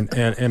stars. And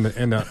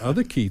the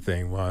other key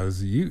thing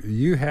was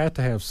you had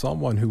to have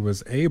someone who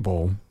was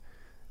able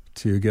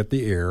to get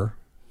the ear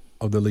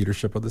of the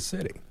leadership of the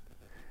city.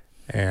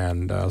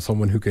 and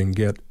someone who can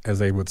get, as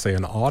they would say,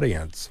 an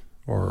audience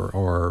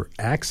or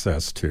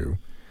access to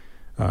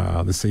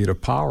the seat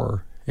of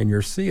power in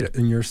your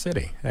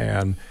city.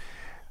 And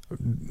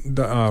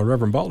the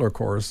Reverend Butler, of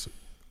course,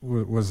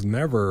 was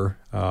never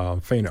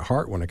faint at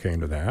heart when it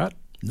came to that.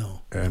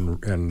 No.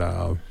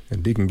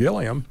 And Deacon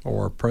Gilliam,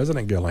 or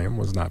President Gilliam,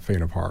 was not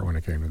faint of heart when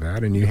it came to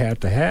that. And you had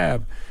to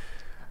have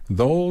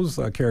those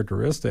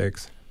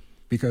characteristics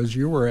because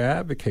you were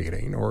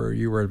advocating or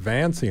you were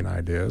advancing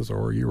ideas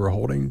or you were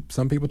holding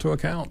some people to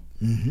account.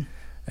 Mm-hmm.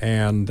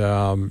 And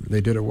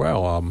they did it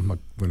well.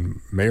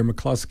 When Mayor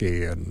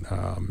McCluskey and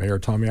Mayor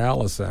Tommy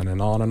Allison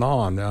and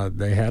on,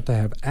 they had to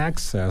have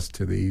access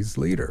to these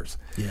leaders.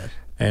 Yes.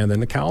 And then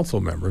the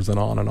council members and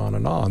on and on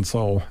and on.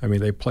 So, I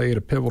mean, they played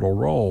a pivotal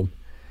role.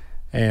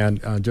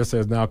 And just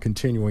as now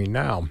continuing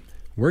now,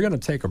 we're going to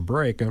take a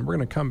break and we're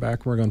going to come back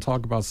and we're going to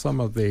talk about some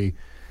of the,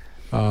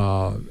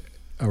 we're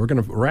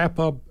going to wrap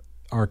up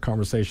our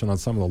conversation on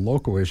some of the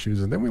local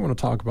issues, and then we want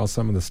to talk about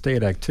some of the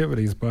state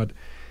activities. But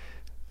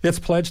it's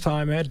pledge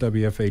time at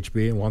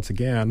WFHB, and once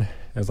again,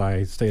 as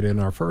I stated in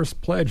our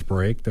first pledge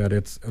break, that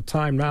it's a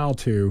time now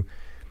to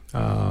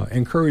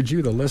encourage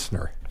you, the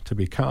listener, to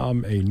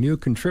become a new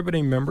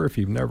contributing member if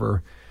you've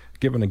never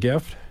given a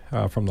gift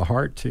from the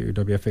heart to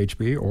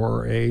WFHB,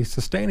 or a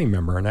sustaining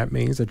member, and that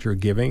means that you're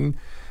giving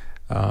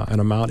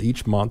an amount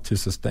each month to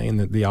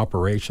sustain the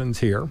operations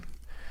here.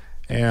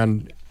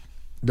 And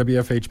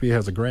WFHB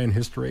has a grand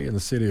history in the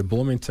city of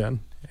Bloomington,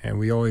 and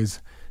we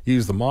always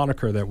use the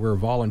moniker that we're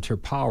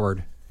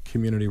volunteer-powered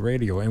community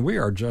radio, and we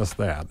are just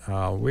that.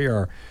 We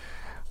are,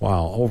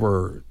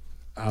 over,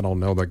 I don't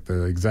know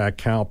the exact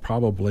count,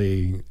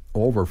 probably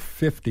over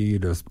 50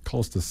 to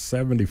close to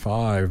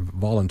 75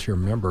 volunteer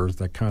members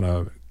that kind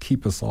of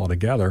keep us all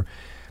together.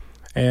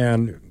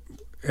 And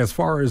as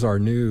far as our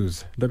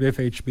news,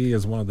 WFHB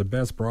is one of the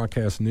best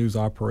broadcast news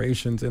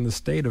operations in the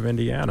state of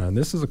Indiana. And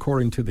this is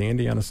according to the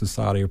Indiana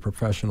Society of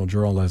Professional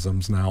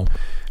Journalists. Now,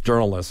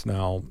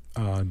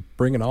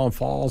 Bring It On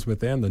falls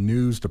within the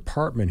news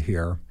department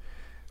here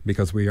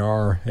because we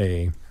are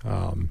a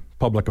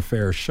public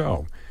affairs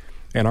show.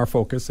 And our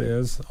focus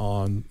is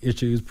on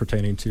issues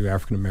pertaining to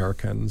African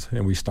Americans.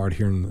 And we start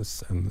here in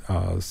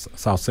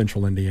South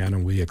Central Indiana,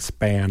 and we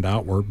expand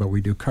outward, but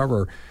we do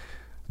cover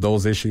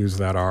those issues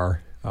that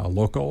are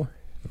local,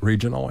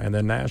 regional, and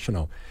then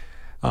national.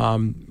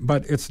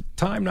 But it's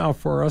time now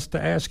for us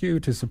to ask you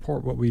to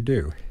support what we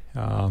do.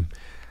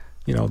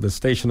 The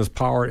station is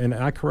powered, and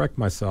I correct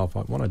myself,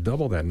 I want to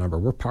double that number.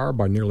 We're powered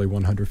by nearly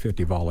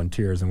 150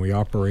 volunteers, and we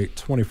operate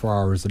 24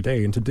 hours a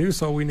day. And to do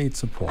so, we need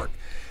support.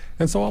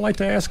 And so I'd like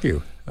to ask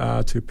you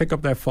to pick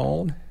up that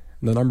phone.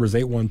 The number is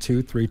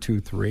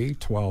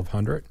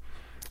 812-323-1200.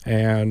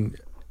 And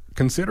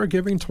consider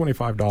giving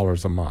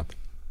 $25 a month.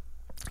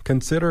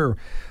 Consider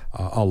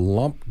a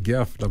lump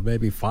gift of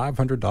maybe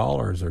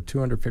 $500 or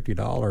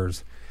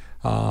 $250.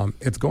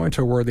 It's going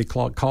to a worthy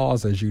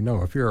cause, as you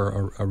know. If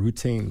you're a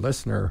routine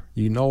listener,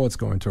 you know it's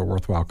going to a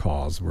worthwhile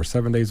cause. We're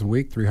 7 days a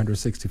week,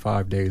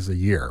 365 days a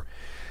year.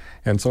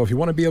 And so if you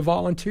want to be a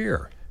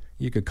volunteer,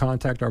 you could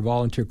contact our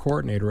volunteer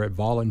coordinator at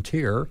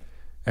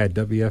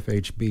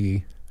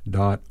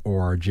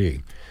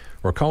volunteer@wfhb.org.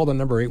 Or call the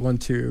number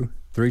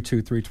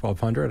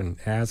 812-323-1200 and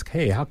ask,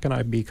 hey, how can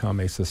I become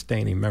a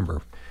sustaining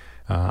member?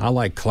 I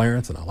like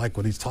Clarence, and I like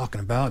what he's talking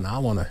about, and I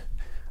want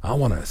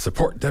to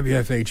support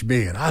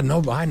WFHB. And I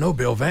know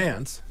Bill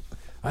Vance.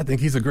 I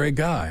think he's a great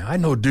guy. I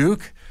know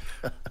Duke.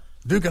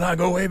 Duke and I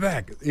go way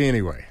back.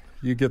 Anyway,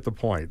 you get the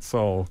point.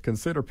 So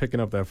consider picking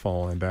up that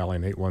phone and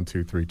dialing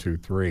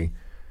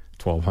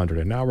 812-323-1200.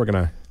 And now we're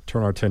going to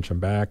turn our attention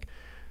back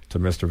to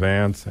Mr.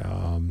 Vance.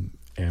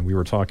 And we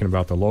were talking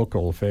about the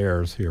local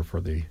affairs here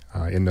for the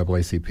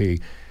NAACP.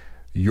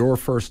 Your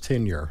first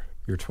tenure,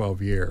 your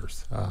 12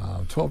 years.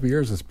 12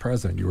 years as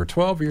president. You were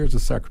 12 years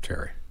as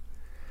secretary.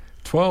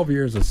 12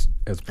 years as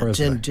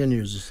president. 10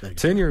 years as secretary.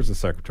 10 years as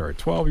secretary.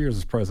 12 years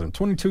as president.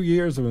 22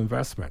 years of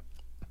investment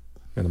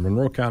in the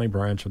Monroe County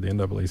branch of the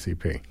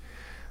NAACP.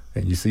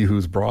 And you see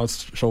whose broad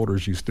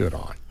shoulders you stood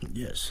on.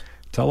 Yes.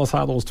 Tell us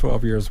how those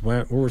 12 years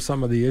went. What were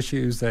some of the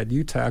issues that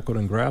you tackled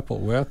and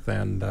grappled with,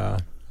 and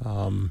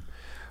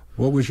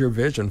what was your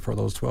vision for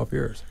those 12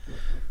 years?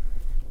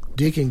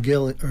 Deacon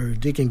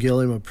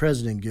Gilliam, or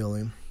President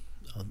Gilliam,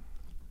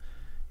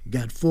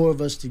 got four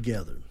of us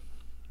together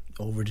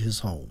over at his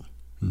home.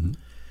 Mm-hmm.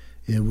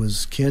 It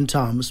was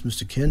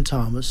Mr. Ken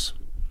Thomas,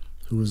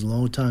 who was a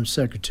longtime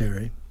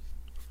secretary,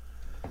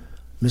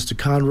 Mr.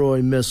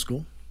 Conroy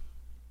Miskell,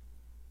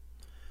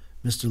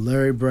 Mr.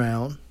 Larry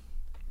Brown,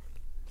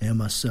 and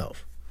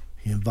myself.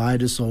 He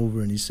invited us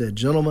over and he said,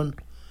 gentlemen,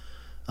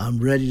 I'm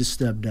ready to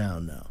step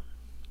down now.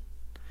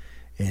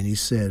 And he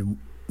said,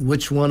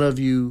 which one of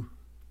you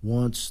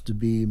wants to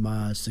be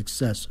my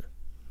successor?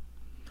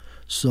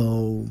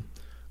 So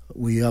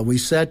we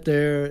sat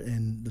there,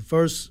 and the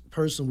first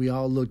person we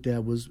all looked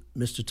at was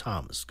Mr.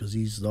 Thomas, because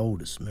he's the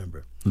oldest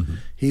member. Mm-hmm.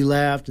 He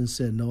laughed and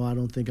said, no, I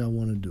don't think I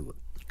want to do it.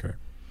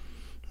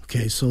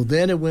 Okay, so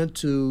then it went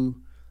to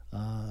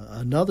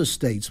another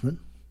statesman,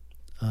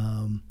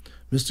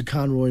 Mr.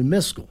 Conroy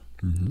Miskell.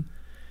 Mm-hmm.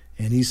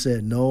 And he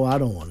said, no, I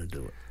don't want to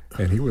do it.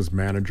 And he was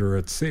manager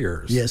at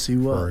Sears. Yes, he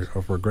was.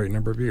 For a great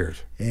number of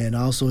years. And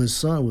also his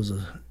son was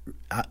a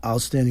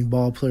outstanding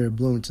ball player at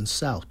Bloomington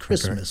South,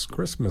 Chris Miskell.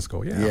 Chris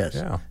Miskell, yeah. Yes,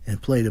 yeah.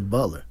 and played at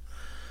Butler.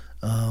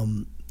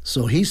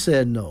 So he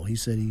said no. He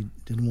said he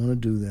didn't want to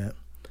do that.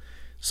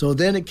 So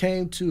then it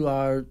came to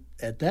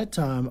at that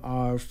time,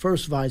 our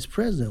first vice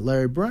president,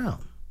 Larry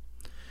Brown.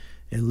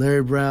 And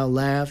Larry Brown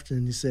laughed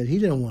and he said he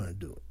didn't want to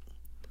do it.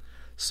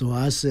 So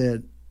I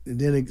said,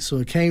 so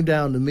it came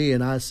down to me,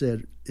 and I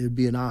said it'd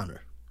be an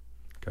honor.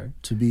 Okay.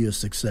 To be a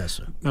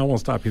successor. I won't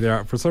stop you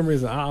there. For some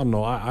reason, I don't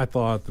know. I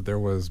thought that there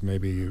was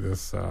maybe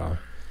this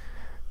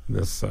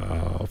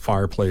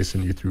fireplace,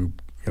 and you threw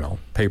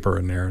paper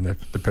in there, and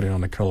depending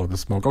on the color of the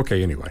smoke.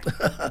 Okay, anyway.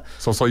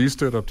 so you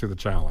stood up to the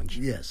challenge.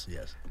 Yes.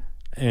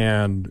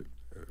 And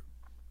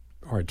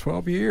all right,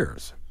 12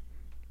 years.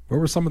 What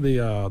were some of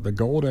the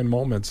golden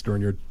moments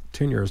during your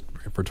tenure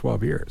for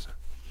 12 years?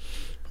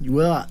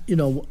 Well,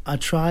 I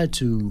tried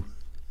to.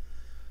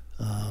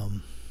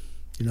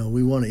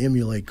 We want to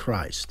emulate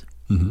Christ.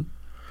 Mm-hmm.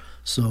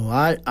 So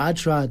I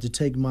tried to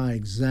take my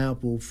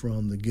example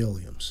from the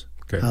Gilliams,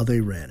 how they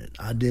ran it.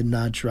 I did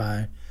not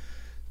try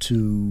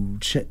to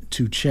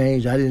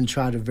change. I didn't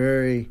try to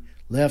vary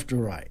left or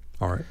right.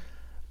 All right.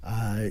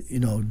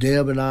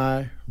 Deb and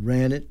I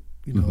ran it,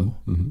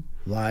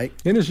 like.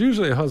 And it's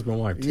usually a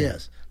husband-wife team.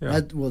 Yes.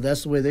 Yeah.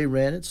 That's the way they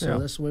ran it, so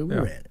that's the way we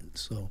ran it.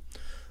 So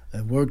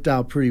it worked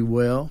out pretty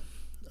well.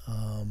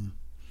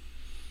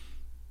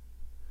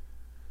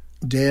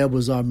 Deb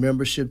was our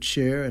membership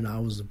chair, and I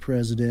was the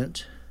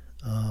president.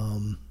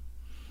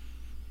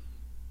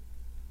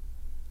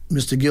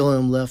 Mr.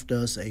 Gilliam left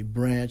us a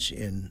branch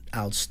in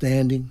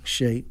outstanding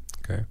shape.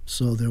 Okay.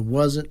 So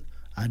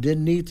I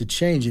didn't need to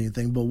change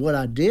anything, but what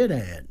I did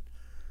add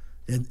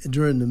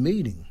during the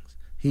meetings,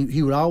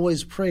 he would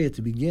always pray at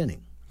the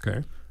beginning.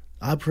 Okay.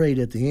 I prayed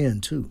at the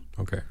end, too.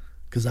 Okay.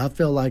 Because I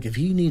felt like if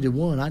he needed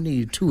one, I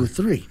needed two or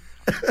three.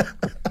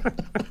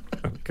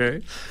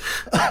 Okay.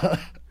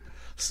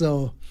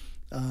 So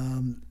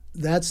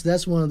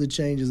that's one of the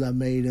changes I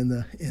made in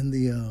the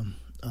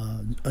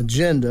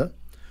agenda.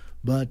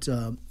 But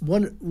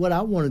what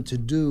I wanted to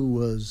do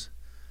was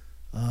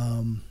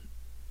I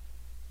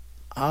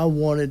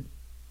wanted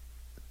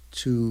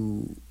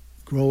to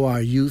grow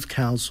our youth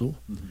council,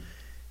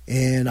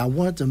 and I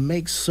wanted to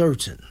make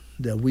certain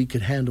that we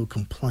could handle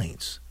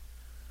complaints.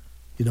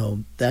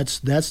 That's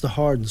the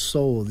heart and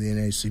soul of the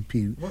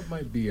NAACP. What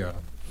might be a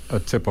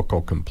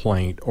typical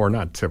complaint, or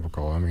not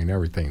typical? I mean,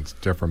 everything's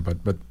different,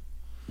 but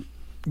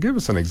give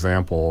us an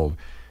example of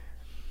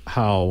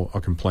how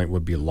a complaint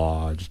would be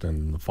lodged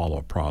and the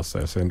follow-up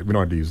process. And we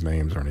don't have to use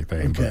names or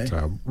anything, okay.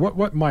 But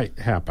what might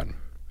happen?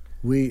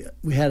 We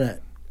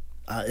had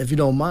if you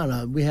don't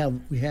mind, we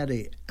had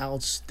a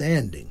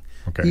outstanding.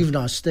 Okay. Even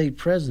our state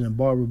president,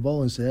 Barbara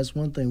Bowling, said that's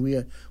one thing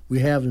we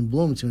have in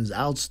Bloomington is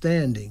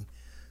outstanding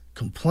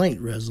complaint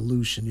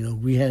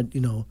resolution. We had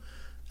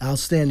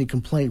outstanding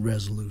complaint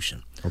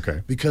resolution.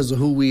 Okay. Because of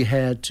who we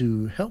had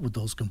to help with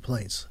those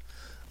complaints.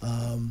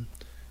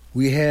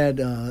 We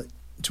had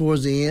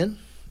towards the end,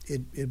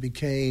 it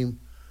became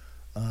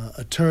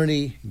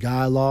Attorney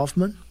Guy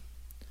Loftman,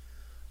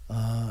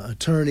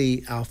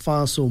 Attorney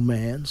Alfonso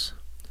Mans,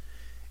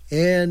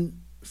 and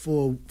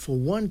for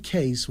one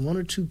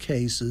or two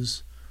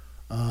cases,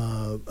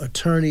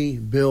 Attorney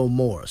Bill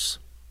Morris.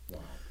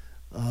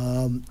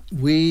 Wow.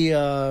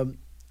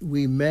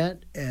 We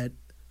met at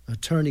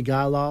Attorney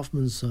Guy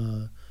Loftman's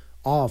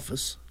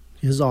office,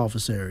 his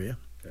office area,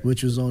 okay.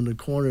 Which was on the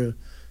corner of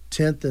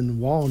 10th and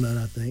Walnut,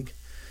 I think.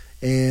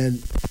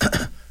 And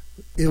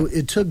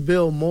it took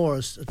Bill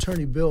Morris,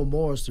 Attorney Bill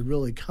Morris, to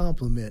really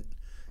compliment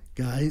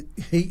Guy.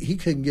 He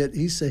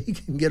said he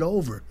couldn't get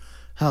over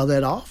how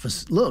that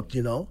office looked,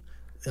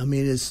 I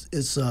mean,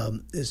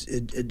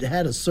 it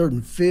had a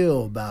certain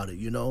feel about it,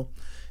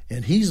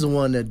 and he's the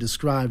one that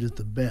described it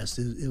the best.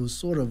 It was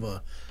sort of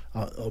a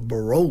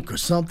Baroque or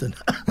something.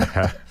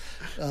 I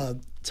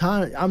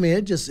mean,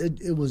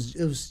 it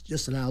was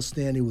just an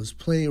outstanding. It was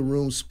plenty of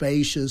room,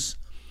 spacious,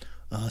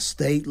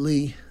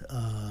 stately.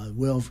 I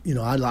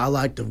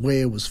liked the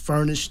way it was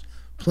furnished.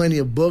 Plenty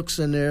of books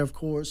in there, of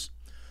course.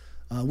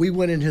 We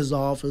went in his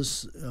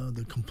office,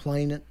 the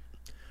complainant,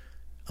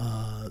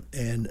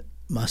 and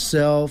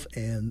myself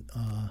and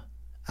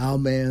Al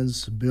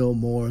Mans, Bill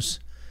Morris,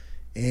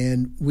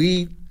 and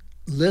we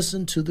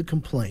listened to the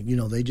complaint.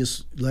 They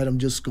just let him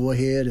just go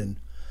ahead and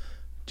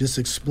just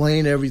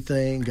explain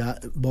everything.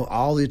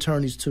 All the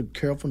attorneys took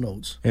careful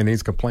notes. And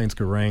these complaints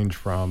could range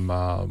from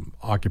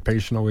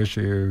occupational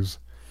issues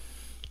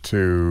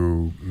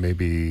to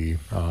maybe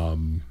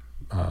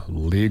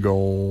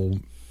legal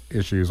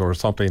issues or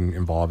something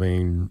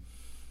involving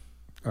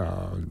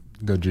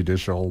the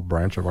judicial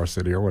branch of our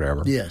city or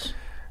whatever. Yes.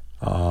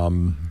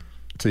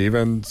 To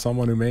even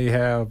someone who may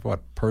have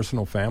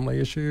personal family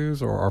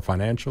issues or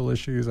financial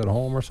issues at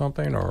home or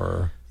something,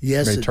 or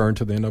yes, may turn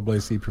to the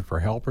NAACP for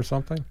help or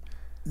something.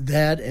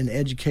 That and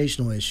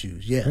educational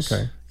issues, yes.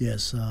 Okay.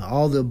 Yes,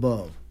 all the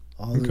above.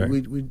 Okay.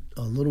 We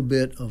a little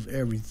bit of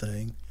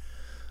everything.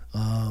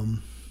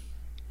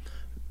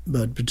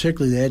 but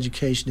particularly the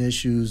education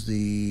issues,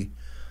 the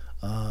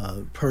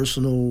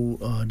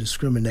personal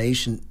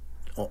discrimination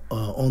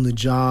on the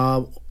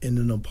job, in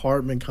an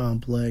apartment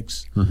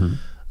complex,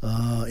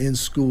 in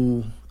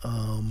school.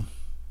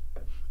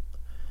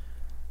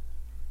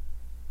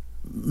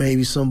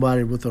 Maybe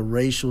somebody with a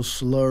racial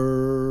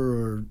slur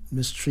or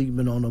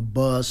mistreatment on a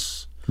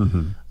bus,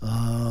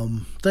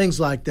 things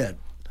like that.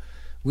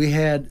 We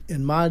had,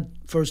 in my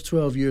first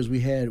 12 years,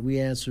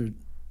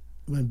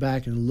 went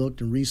back and looked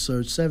and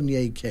researched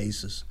 78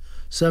 cases,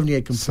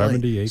 78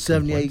 complaints,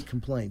 78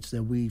 complaints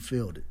that we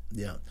fielded.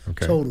 Yeah,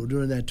 total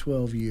during that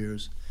 12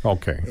 years.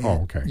 Okay.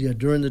 And, yeah,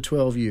 during the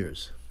 12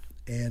 years,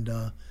 and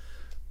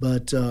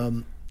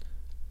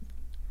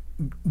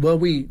well,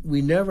 we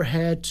never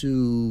had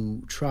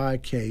to try a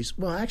case.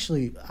 Well,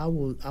 actually, I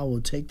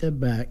will take that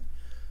back.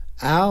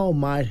 Al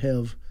might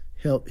have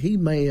helped. He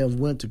may have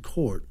went to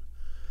court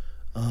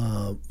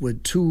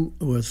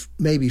with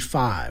maybe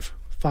five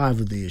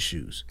of the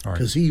issues,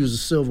 because he was a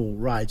civil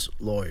rights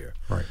lawyer.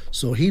 Right.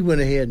 So he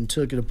went ahead and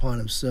took it upon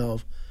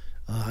himself.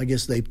 I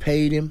guess they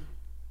paid him,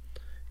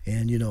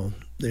 and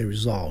they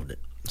resolved it.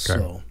 Okay.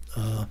 So,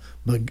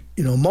 but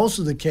most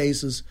of the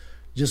cases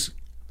just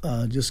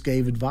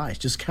gave advice,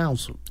 just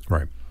counseled.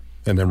 Right.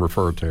 And then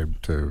referred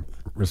to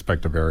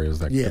respective areas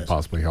that could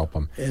possibly help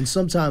them. And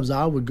sometimes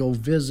I would go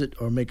visit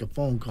or make a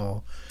phone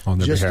call on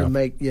their behalf.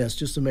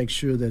 just to make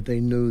sure that they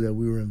knew that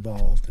we were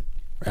involved.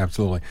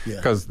 Absolutely.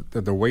 Because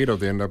the weight of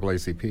the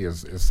NAACP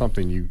is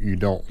something you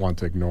don't want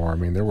to ignore. I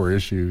mean, there were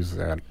issues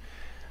that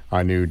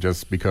I knew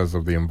just because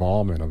of the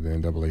involvement of the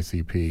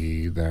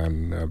NAACP,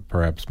 then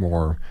perhaps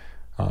more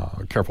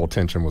careful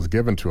attention was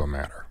given to a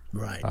matter.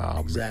 Right.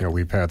 Exactly.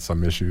 We've had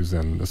some issues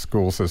in the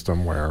school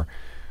system where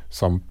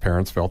some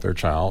parents felt their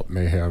child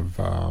may have,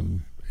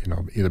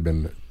 either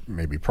been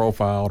maybe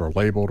profiled or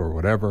labeled or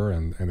whatever,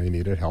 and they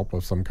needed help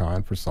of some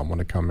kind for someone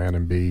to come in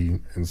and be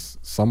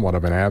somewhat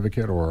of an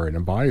advocate or an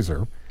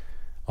advisor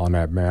on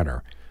that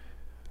matter.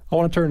 I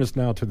want to turn this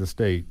now to the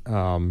state,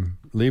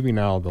 leaving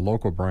now the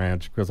local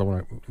branch, because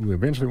we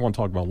eventually want to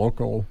talk about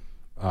local,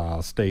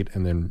 state,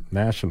 and then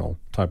national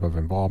type of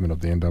involvement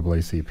of the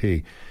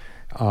NAACP.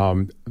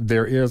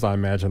 There is, I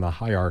imagine, a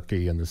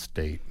hierarchy in the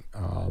state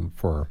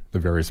for the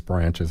various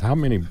branches. How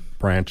many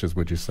branches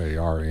would you say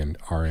are in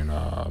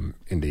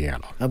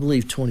Indiana? I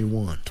believe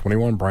 21.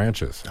 21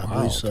 branches. I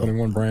believe so.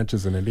 21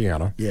 branches in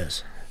Indiana.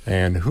 Yes.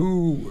 And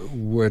who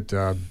would,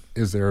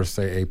 is there,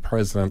 say, a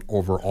president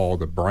over all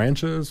the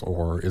branches,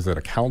 or is it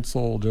a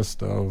council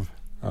just of,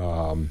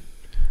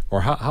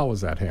 or how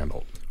is that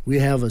handled? We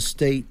have a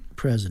state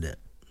president.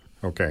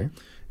 Okay.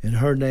 And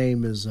her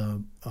name is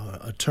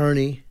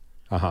attorney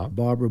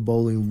Barbara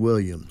Bowling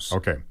Williams.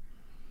 Okay.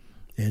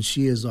 And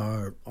she is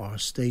our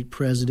state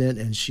president,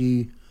 and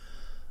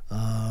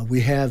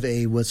we have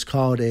what's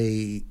called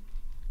a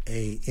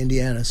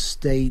Indiana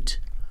State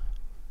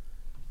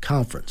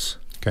Conference.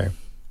 Okay.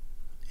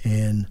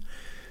 And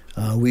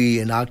we,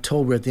 in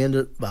October, at the end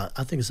of,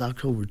 I think it's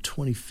October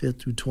 25th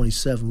through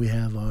 27th, we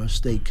have our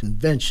state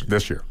convention.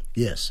 This year?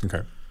 Yes.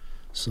 Okay.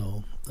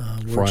 So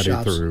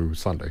Friday through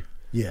Sunday?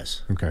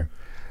 Yes. Okay.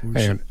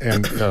 And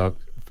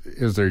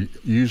is there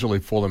usually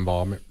full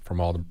involvement from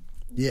all the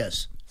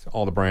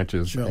all the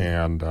branches? Sure.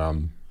 And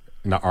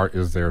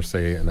is there,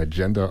 say, an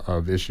agenda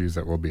of issues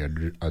that will be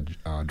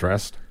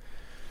addressed?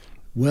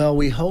 Well,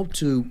 we hope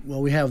to.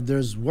 Well,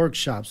 there's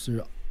workshops.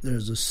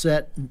 There's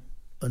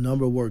a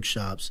number of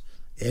workshops.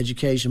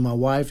 Education. My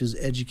wife is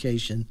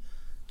education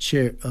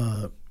chair.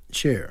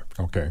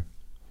 Okay.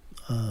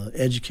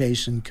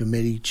 Education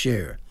committee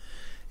chair,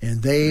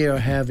 and they are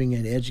having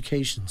an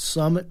education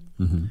summit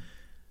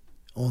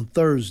on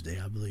Thursday,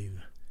 I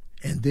believe,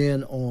 and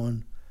then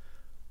on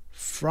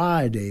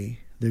Friday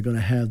they're going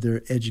to have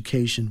their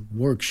education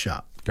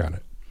workshop. Got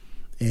it.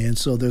 And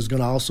so there's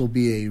going to also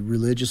be a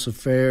religious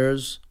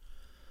affairs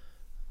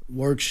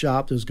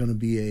workshop. There's going to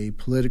be a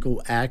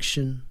political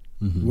action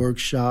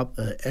workshop,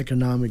 an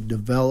economic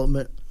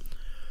development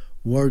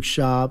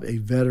workshop, a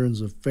veterans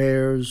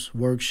affairs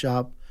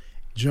workshop,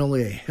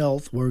 generally a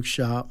health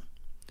workshop.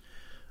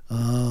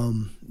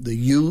 The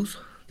youth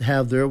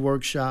have their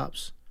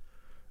workshops.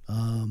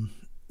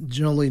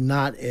 Generally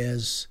not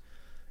as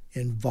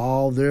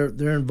involved.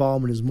 Their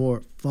involvement is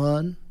more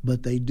fun,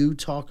 but they do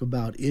talk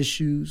about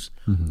issues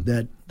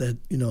that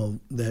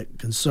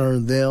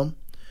concern them.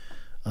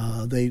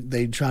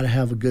 They try to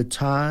have a good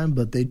time,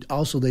 but they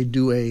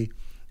do a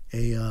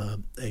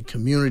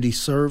community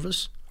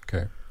service.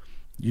 Okay.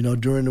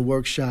 During the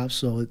workshop,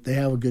 so they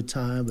have a good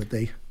time, but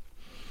they.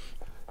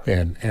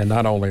 And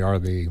not only are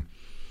the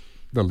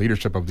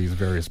leadership of these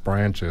various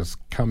branches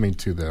coming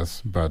to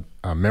this, but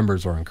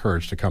members are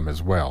encouraged to come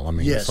as well. I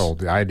mean, so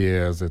the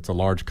idea is it's a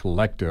large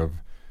collective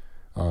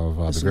of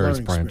the various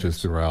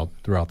branches throughout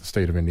the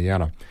state of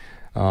Indiana.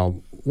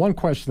 One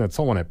question that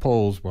someone had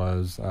posed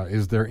was,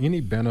 is there any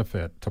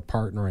benefit to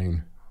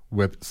partnering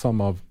with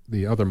some of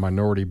the other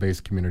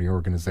minority-based community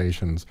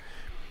organizations?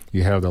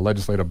 You have the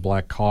Legislative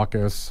Black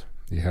Caucus,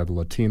 you have the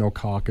Latino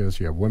Caucus,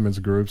 you have women's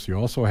groups, you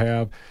also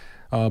have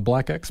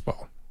Black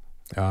Expo.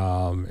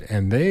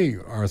 and they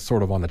are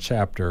sort of on a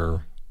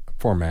chapter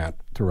format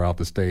throughout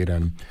the state.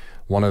 And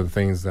one of the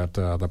things that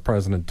the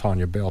president,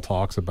 Tanya Bell,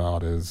 talks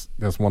about is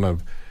that's one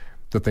of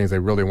the things they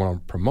really want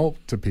to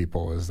promote to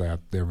people is that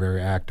they're very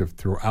active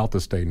throughout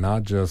the state,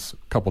 not just a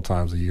couple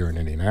times a year in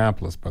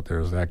Indianapolis, but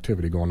there's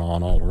activity going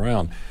on all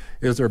around.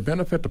 Is there a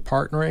benefit to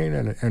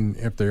partnering? And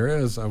if there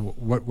is,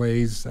 what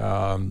ways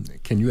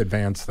can you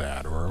advance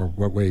that? Or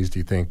what ways do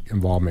you think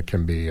involvement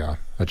can be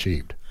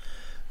achieved?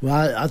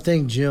 Well, I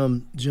think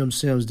Jim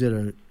Sims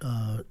did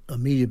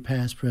immediate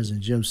past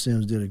president Jim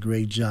Sims did a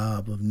great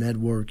job of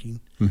networking.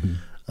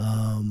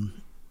 Mm-hmm.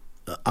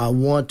 I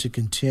want to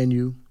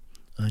continue.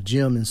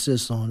 Jim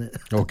insists on it.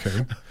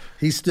 Okay.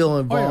 He's still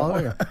involved. Oh,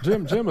 yeah.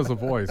 Jim is a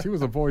voice. He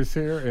was a voice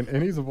here,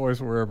 and he's a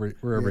voice wherever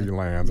he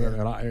lands. Yeah.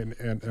 And I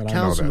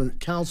know that.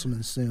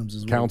 Councilman Sims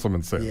is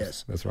Councilman Sims.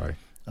 Yes, that's right.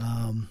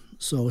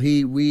 So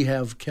we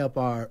have kept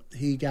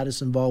he got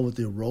us involved with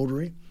the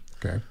Rotary.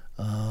 Okay.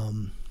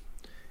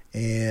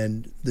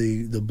 And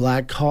the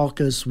Black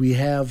Caucus, we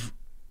have.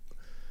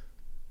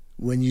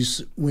 When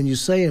you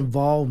say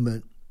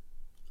involvement.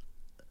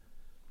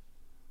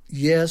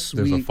 Yes,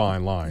 there's a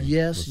fine line.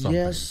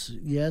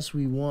 Yes,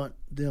 we want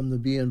them to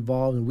be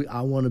involved, and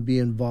I want to be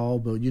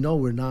involved, but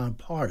we're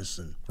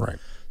nonpartisan. Right.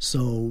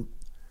 So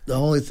the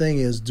only thing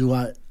is,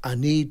 I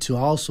need to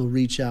also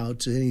reach out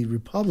to any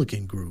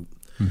Republican group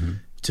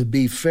to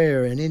be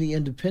fair, and any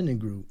independent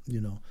group.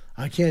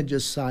 I can't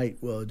just cite,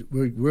 well,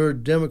 we're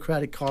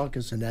Democratic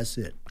Caucus and that's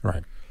it.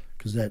 Right.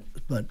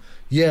 But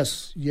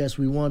yes,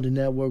 we wanted to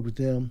network with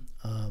them.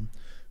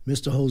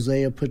 Mr.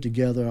 Hosea put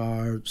together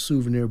our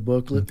souvenir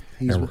booklet.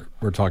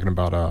 We're talking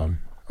about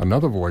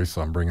another voice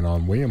I'm bringing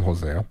on, William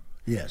Hosea.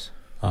 Yes.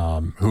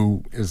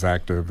 Who is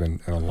active in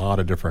a lot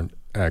of different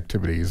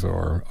activities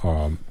or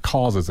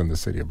causes in the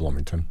city of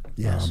Bloomington.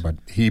 Yes. But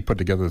he put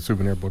together the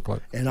souvenir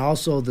booklet. And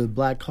also the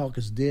Black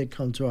Caucus did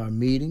come to our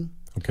meeting.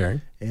 Okay.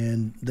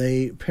 And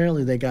they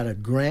got a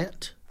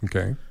grant.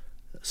 Okay.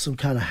 Some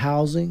kind of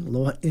housing,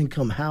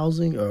 low-income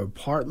housing or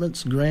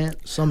apartments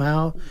grant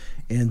somehow.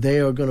 And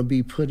they are going to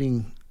be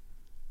putting...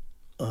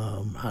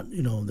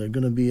 they're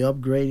going to be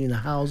upgrading the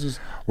houses,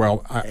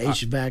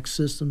 HVAC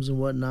systems and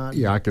whatnot.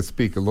 Yeah, I could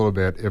speak a little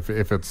bit.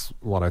 If it's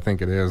what I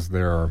think it is,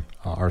 there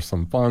are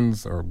some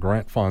funds or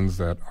grant funds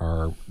that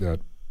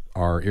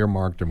are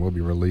earmarked and will be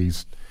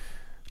released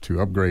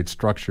to upgrade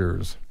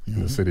structures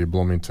in the city of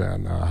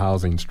Bloomington,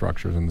 housing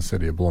structures in the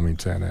city of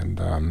Bloomington,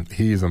 and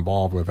he's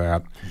involved with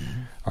that.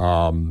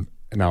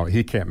 Now,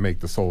 he can't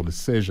make the sole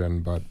decision,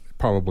 but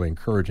probably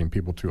encouraging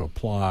people to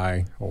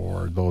apply,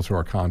 or those who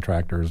are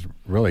contractors,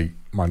 really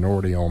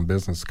minority-owned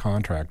business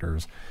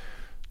contractors,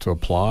 to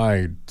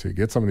apply to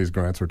get some of these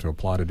grants or to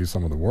apply to do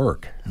some of the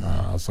work.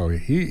 So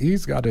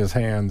he's got his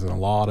hands in a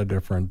lot of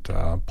different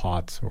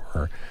pots,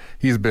 or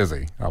he's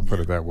busy, I'll put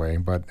it that way.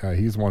 But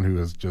he's one who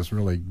has just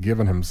really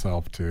given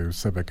himself to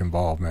civic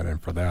involvement, and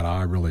for that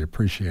I really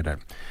appreciate it.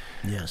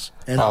 Yes,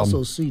 and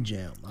also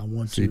CJAM. I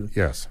want to...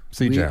 Yes,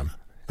 CJAM.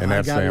 And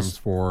that stands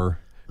for...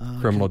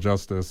 Criminal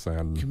Justice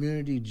and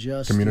Community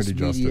Justice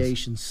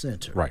Mediation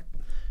Center. Right.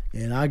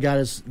 And I got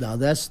us now.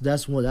 That's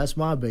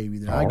my baby.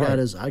 There. I got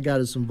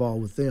us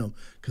involved with them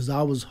because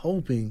I was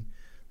hoping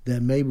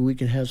that maybe we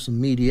can have some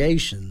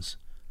mediations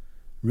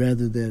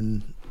rather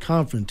than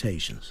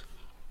confrontations.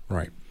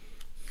 Right.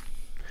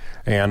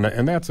 And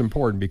that's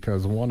important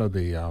because one of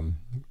the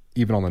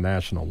even on the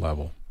national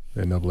level,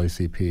 the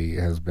NAACP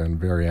has been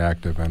very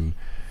active in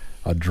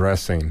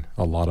addressing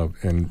a lot of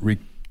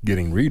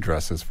getting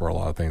redresses for a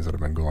lot of things that have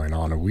been going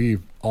on. And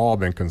we've all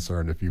been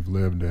concerned, if you've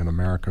lived in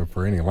America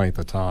for any length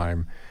of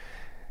time,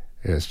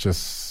 it's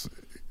just,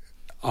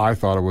 I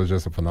thought it was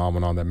just a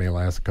phenomenon that may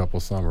last a couple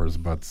summers,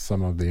 but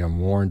some of the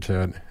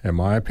unwarranted, in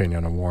my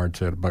opinion,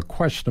 unwarranted, but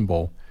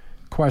questionable,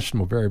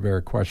 very,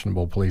 very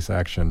questionable police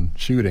action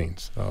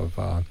shootings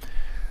of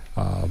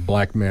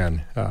black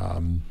men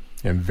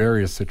in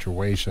various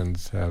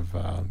situations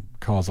have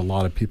caused a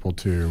lot of people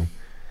to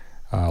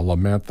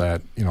lament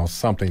that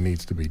something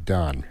needs to be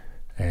done.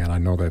 And I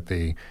know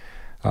that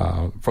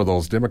for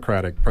those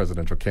Democratic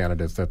presidential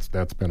candidates,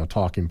 that's been a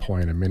talking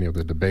point in many of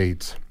the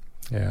debates.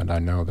 And I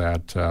know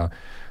that the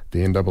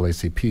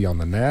NAACP on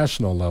the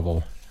national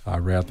level, I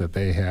read that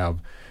they have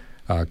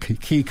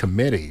key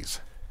committees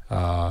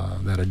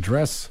that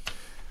address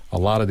a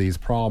lot of these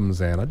problems.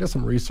 And I did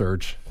some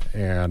research,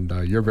 and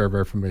you're very,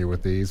 very familiar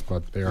with these,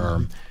 but they are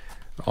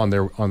on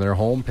their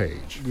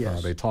homepage.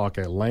 Yes. They talk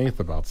at length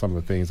about some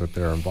of the things that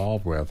they're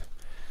involved with,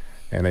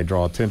 and they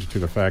draw attention to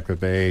the fact that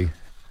they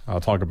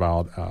talk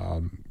about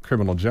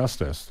criminal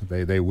justice.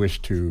 They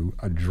wish to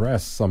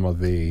address some of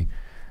the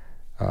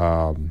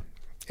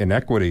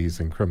inequities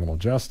in criminal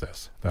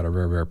justice that are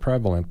very, very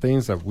prevalent,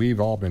 things that we've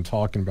all been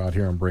talking about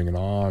here and bringing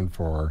on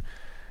for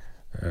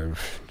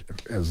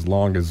as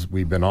long as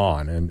we've been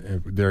on.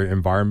 And there are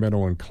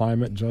environmental and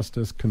climate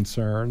justice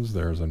concerns.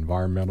 There's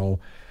environmental,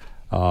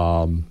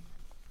 not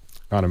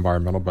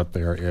environmental, but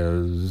there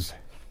is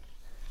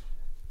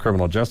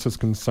criminal justice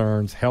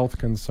concerns, health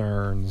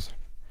concerns,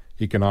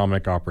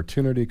 economic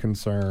opportunity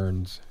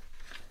concerns,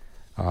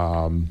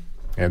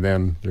 And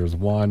then there's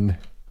one,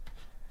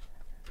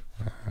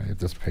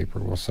 this paper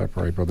will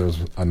separate, but there's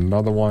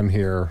another one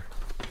here.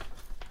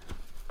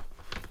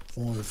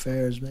 Foreign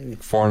Affairs, maybe?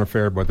 Foreign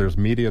Affairs, but there's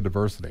media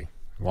diversity,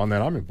 one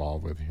that I'm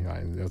involved with.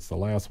 That's the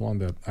last one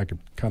that I could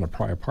kind of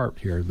pry apart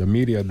here, the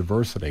media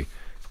diversity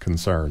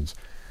concerns.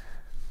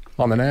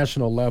 On the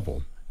national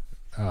level,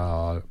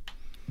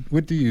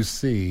 what do you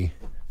see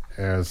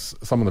as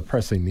some of the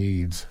pressing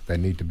needs that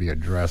need to be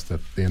addressed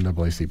that the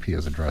NAACP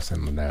is addressing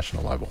on the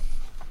national level?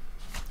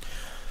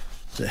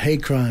 The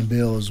hate crime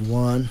bill is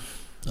one.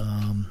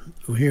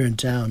 Here in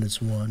town,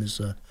 it's one.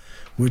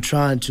 We're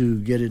trying to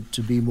get it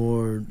to be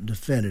more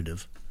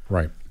definitive.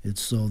 Right.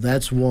 So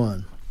that's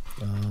one.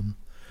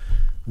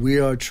 We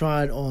are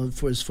trying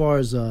for as far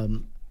as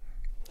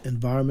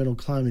environmental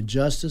climate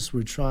justice.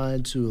 We're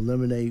trying to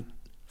eliminate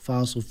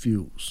fossil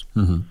fuels,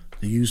 the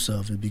use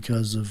of it,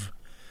 because of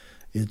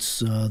it's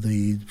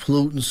the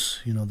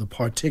pollutants, the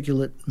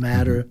particulate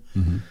matter.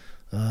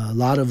 A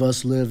lot of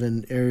us live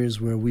in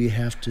areas where we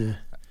have to.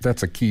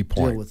 That's a key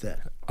point. Deal with that.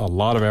 A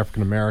lot of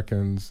African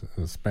Americans,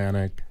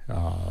 Hispanic,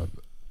 a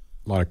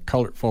lot of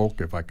colored folk,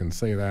 if I can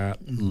say that,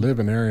 live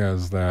in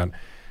areas that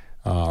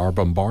are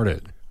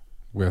bombarded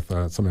with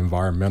some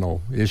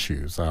environmental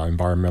issues,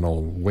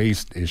 environmental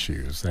waste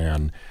issues,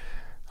 and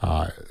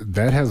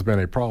that has been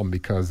a problem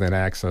because then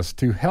access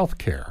to health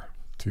care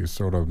to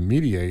sort of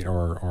mediate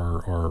or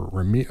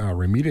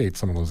remediate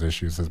some of those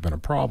issues has been a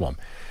problem.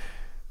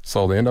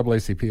 So the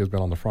NAACP has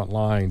been on the front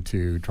line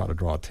to try to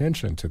draw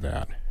attention to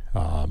that.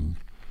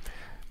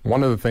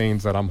 One of the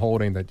things that I'm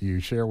holding that you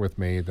share with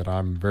me that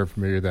I'm very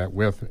familiar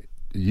with,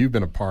 you've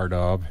been a part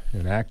of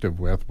and active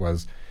with,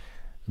 was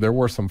there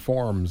were some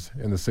forums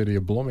in the city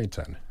of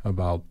Bloomington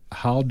about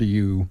how do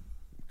you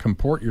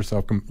comport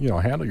yourself,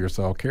 handle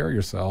yourself, carry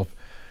yourself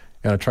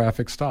in a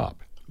traffic stop.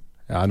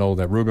 I know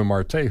that Ruben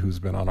Marte, who's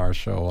been on our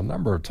show a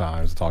number of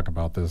times to talk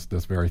about this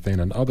very thing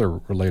and other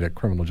related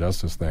criminal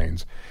justice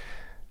things,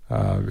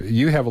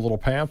 you have a little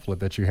pamphlet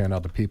that you hand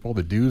out to people,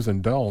 the do's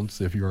and don'ts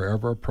if you are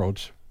ever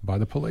approached by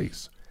the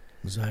police.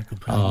 Exactly.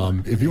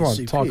 If you want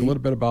to talk a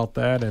little bit about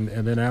that, and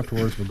then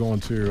afterwards we'll go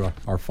into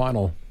our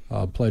final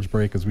pledge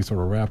break as we sort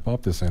of wrap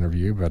up this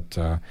interview, but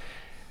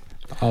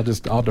I'll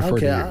defer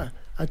to you.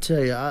 I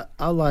tell you,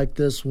 I like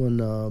this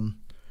one.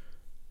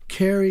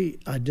 Carry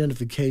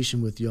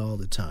identification with you all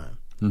the time.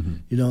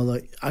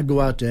 Like I go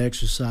out to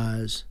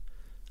exercise,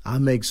 I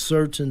make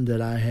certain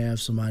that I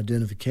have some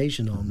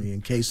identification on me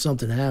in case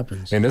something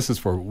happens. And this is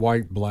for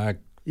white, black,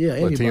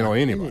 Latino,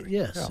 anybody.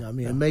 Yes. Yeah.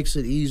 It makes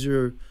it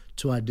easier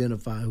to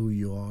identify who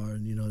you are,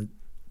 and it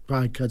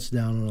probably cuts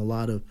down on a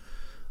lot of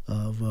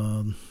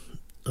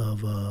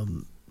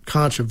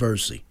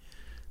controversy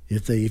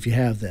if you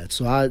have that.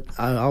 So I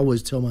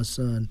always tell my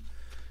son,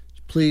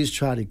 please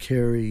try to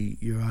carry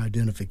your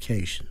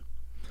identification.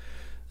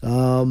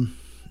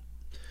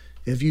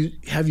 Have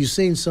you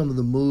seen some of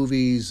the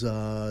movies,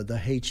 The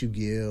Hate U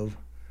Give,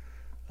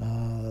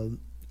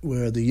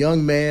 where the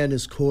young man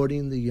is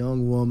courting the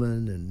young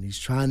woman and he's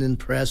trying to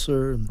impress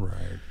her?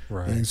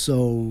 Right. And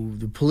so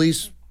the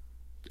police,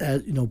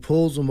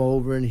 pulls him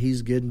over and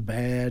he's getting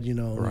bad, he's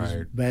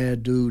a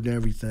bad dude and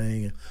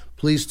everything. And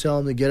police tell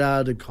him to get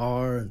out of the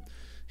car, and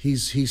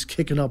he's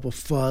kicking up a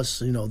fuss.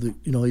 He's telling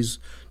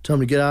him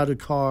to get out of the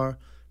car,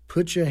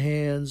 put your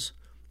hands.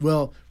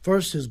 Well,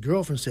 first his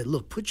girlfriend said,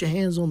 "Look, put your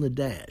hands on the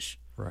dash."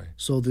 Right.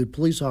 So the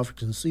police officer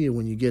can see it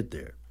when you get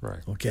there. Right.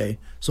 Okay.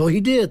 So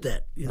he did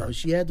that.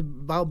 She had to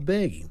about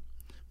beg him,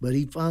 but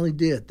he finally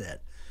did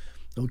that.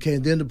 Okay.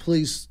 And then the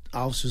police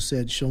officer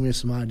said, "Show me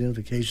some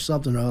identification,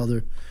 something or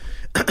other."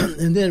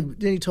 And then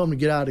he told him to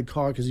get out of the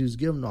car because he was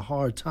giving him a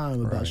hard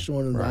time about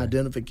showing him the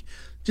identification.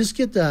 Just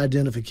get the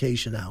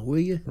identification out, will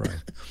you?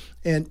 Right.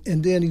 And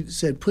then he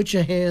said, "Put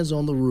your hands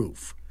on the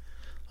roof."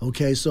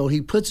 Okay. So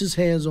he puts his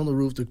hands on the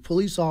roof. The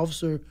police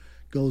officer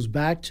goes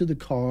back to the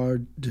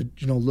car to,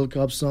 look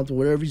up something,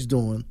 whatever he's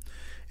doing.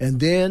 And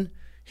then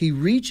he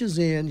reaches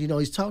in,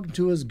 he's talking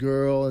to his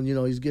girl and,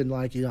 he's getting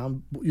like,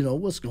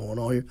 what's going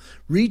on here?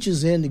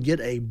 Reaches in to get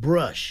a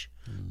brush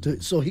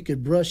so he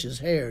could brush his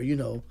hair,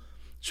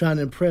 trying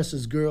to impress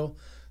his girl.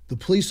 The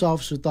police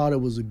officer thought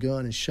it was a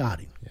gun and shot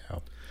him. Yeah.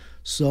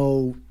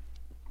 So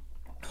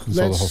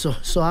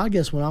I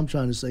guess what I'm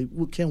trying to say,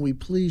 can we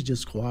please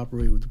just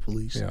cooperate with the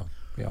police?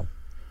 Yeah.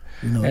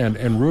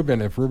 And Ruben,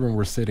 if Ruben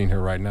were sitting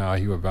here right now,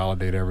 he would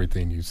validate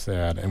everything you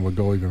said and would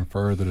go even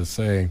further to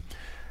say,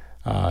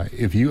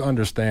 if you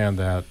understand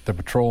that the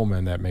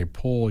patrolman that may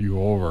pull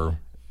you over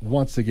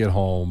wants to get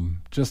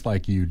home just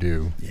like you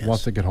do,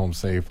 wants to get home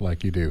safe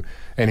like you do,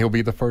 and he'll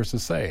be the first to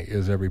say,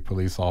 is every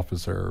police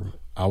officer,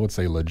 I would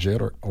say,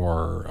 legit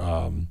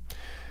or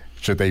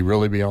should they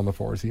really be on the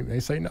force? They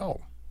say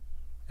no.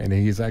 And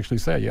he's actually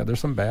said, there's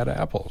some bad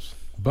apples,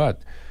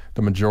 but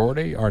the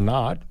majority are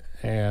not.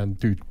 And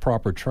through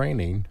proper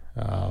training,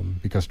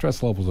 because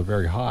stress levels are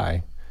very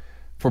high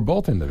for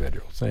both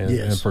individuals.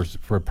 And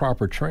for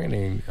proper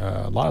training,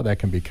 a lot of that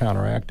can be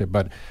counteracted.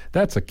 But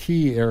that's a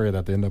key area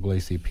that the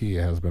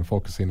NAACP has been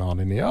focusing on.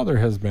 And the other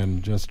has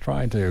been just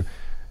trying to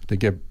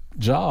get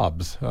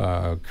jobs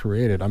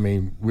created. I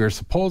mean, we're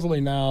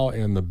supposedly now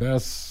in the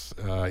best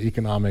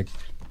economic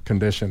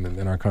condition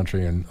in our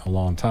country in a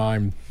long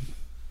time,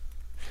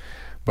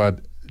 but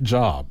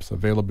jobs,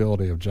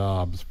 availability of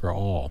jobs for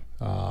all.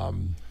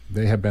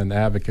 They have been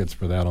advocates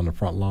for that on the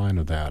front line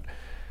of that.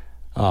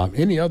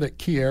 Any other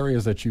key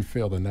areas that you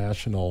feel the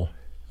national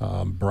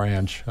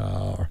branch,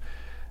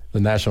 the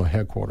national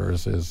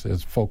headquarters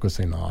is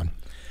focusing on?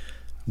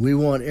 We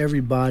want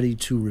everybody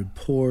to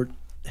report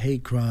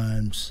hate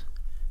crimes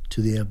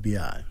to the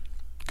FBI.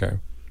 Okay.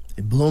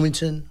 In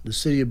Bloomington, the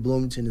city of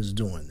Bloomington is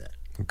doing that.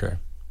 Okay.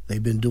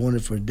 They've been doing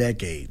it for a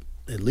decade,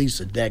 at least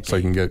a decade. So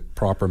you can get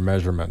proper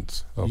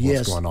measurements of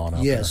what's going on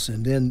out there. Yes,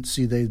 and then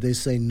see they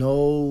say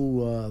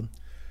no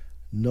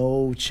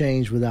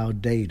change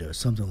without data,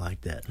 something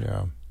like that.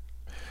 Yeah.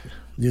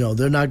 You know,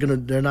 they're not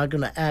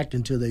gonna act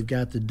until they've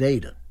got the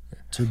data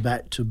to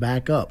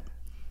back up.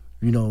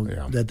 You know,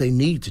 that they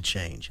need to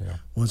change. Yeah.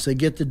 Once they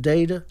get the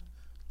data,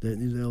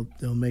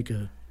 they'll make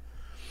a.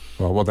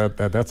 Well,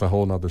 that's a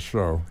whole nother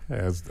show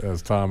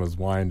as time is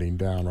winding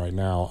down right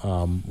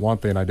now. One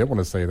thing I did want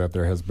to say that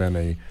there has been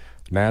a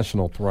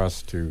national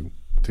thrust to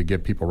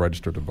get people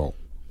registered to vote.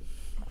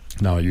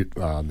 Now,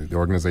 the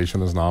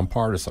organization is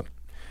nonpartisan.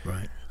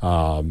 Right.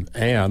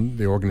 And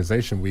the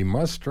organization, we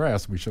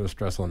should have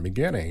stressed on the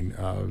beginning,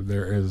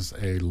 there is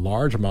a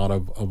large amount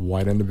of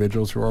white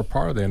individuals who are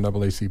part of the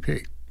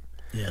NAACP.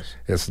 Yes.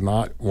 It's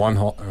not one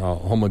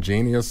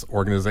homogeneous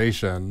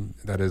organization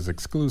that is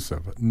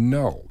exclusive.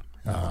 No.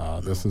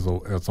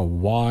 It's a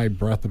wide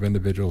breadth of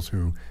individuals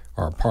who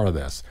are a part of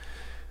this.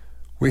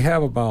 We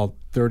have about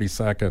 30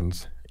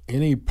 seconds.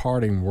 Any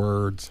parting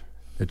words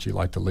that you'd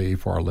like to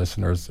leave for our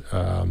listeners?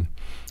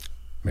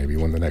 Maybe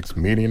when the next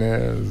meeting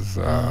is?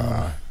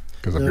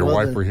 Because if your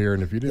wife were here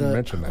and if you didn't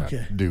mention that,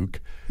 okay. Duke,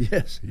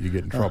 yes, you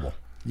get in trouble.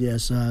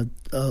 Yes. I'd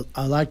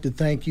like to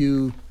thank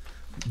you.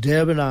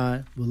 Deb and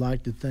I would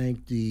like to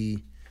thank the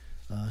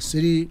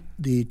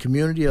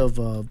community of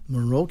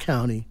Monroe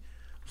County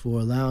for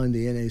allowing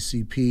the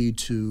NAACP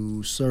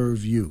to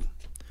serve you.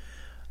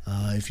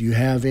 If you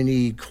have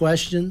any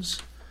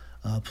questions,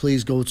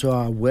 please go to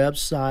our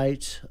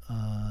website,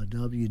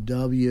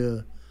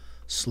 www.mcbnaacp.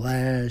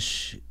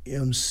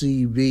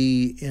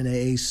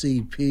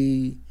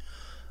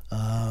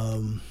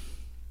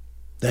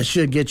 That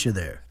should get you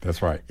there.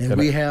 That's right. And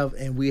we have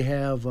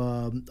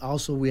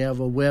also we have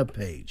a web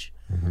page,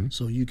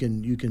 so you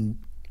can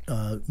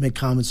make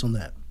comments on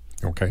that.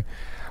 Okay.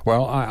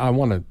 Well, I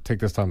want to take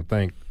this time to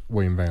thank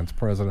William Vance,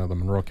 president of the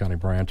Monroe County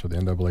branch of the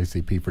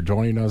NAACP, for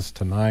joining us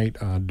tonight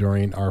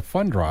during our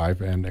fund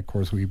drive. And, of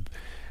course, we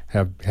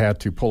have had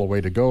to pull away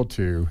to go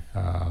to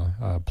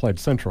Pledge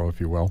Central, if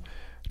you will,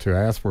 to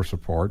ask for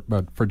support.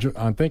 But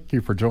thank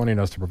you for joining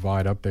us to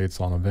provide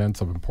updates on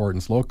events of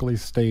importance locally,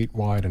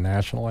 statewide, and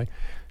nationally.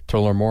 To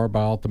learn more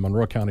about the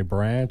Monroe County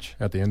branch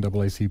at the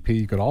NAACP,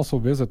 you could also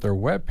visit their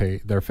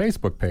webpage, their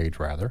Facebook page,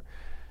 rather,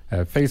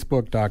 at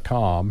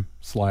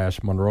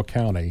facebook.com/Monroe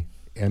County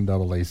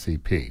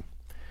NAACP.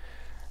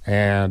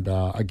 And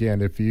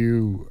again, if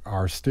you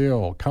are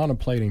still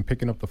contemplating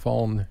picking up the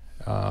phone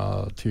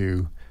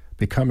to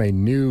become a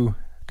new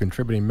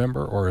contributing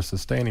member or a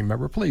sustaining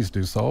member, please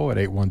do so at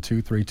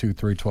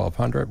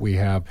 812-323-1200. We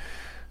have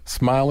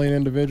smiling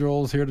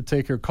individuals here to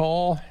take your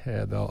call.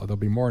 They'll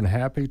be more than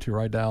happy to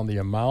write down the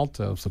amount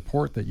of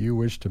support that you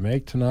wish to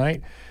make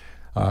tonight.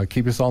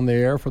 Keep us on the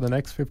air for the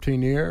next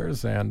 15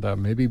 years, and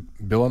maybe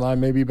Bill and I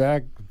may be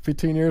back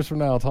 15 years from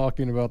now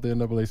talking about the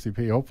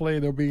NAACP. Hopefully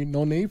there'll be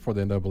no need for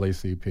the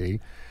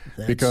NAACP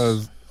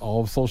because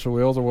all of social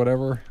ills or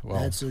whatever, well,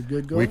 that's a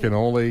good goal. We can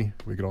only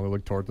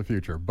look toward the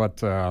future.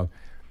 But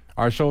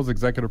our show's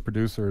executive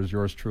producer is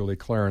yours truly,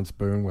 Clarence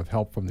Boone, with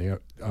help from the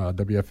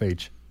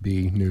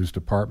WFHB News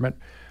Department.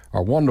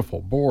 Our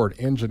wonderful board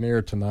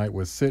engineer tonight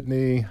was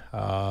Sydney.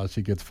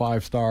 She gets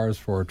 5 stars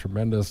for a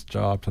tremendous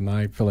job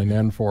tonight, filling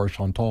in for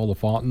Chantal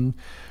LaFontaine.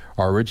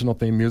 Our original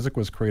theme music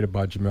was created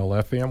by Jamil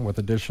Effiam, with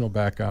additional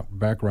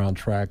background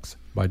tracks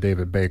by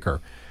David Baker.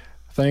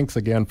 Thanks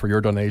again for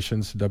your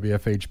donations to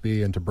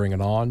WFHB and to Bring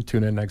It On.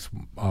 Tune in next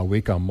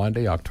week on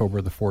Monday,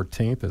 October the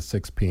 14th at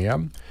 6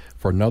 p.m.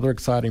 for another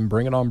exciting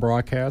Bring It On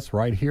broadcast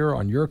right here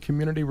on your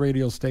community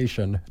radio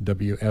station,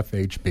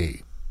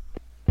 WFHB.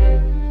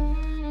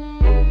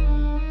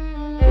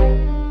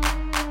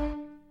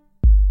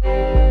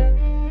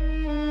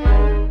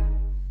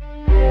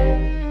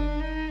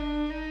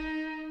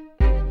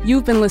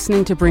 You've been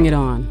listening to Bring It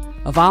On,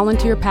 a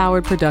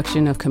volunteer-powered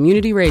production of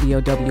Community Radio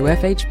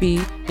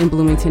WFHB in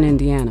Bloomington,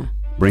 Indiana.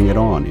 Bring It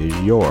On is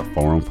your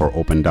forum for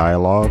open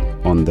dialogue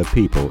on the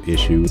people,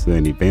 issues,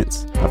 and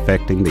events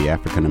affecting the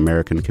African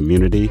American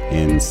community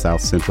in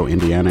South Central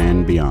Indiana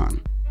and beyond.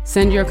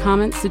 Send your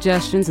comments,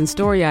 suggestions, and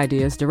story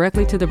ideas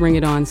directly to the Bring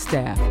It On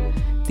staff.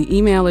 The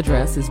email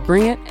address is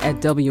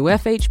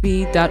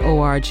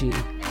bringit@wfhb.org.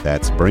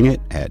 That's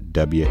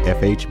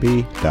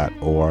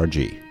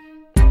bringit@wfhb.org.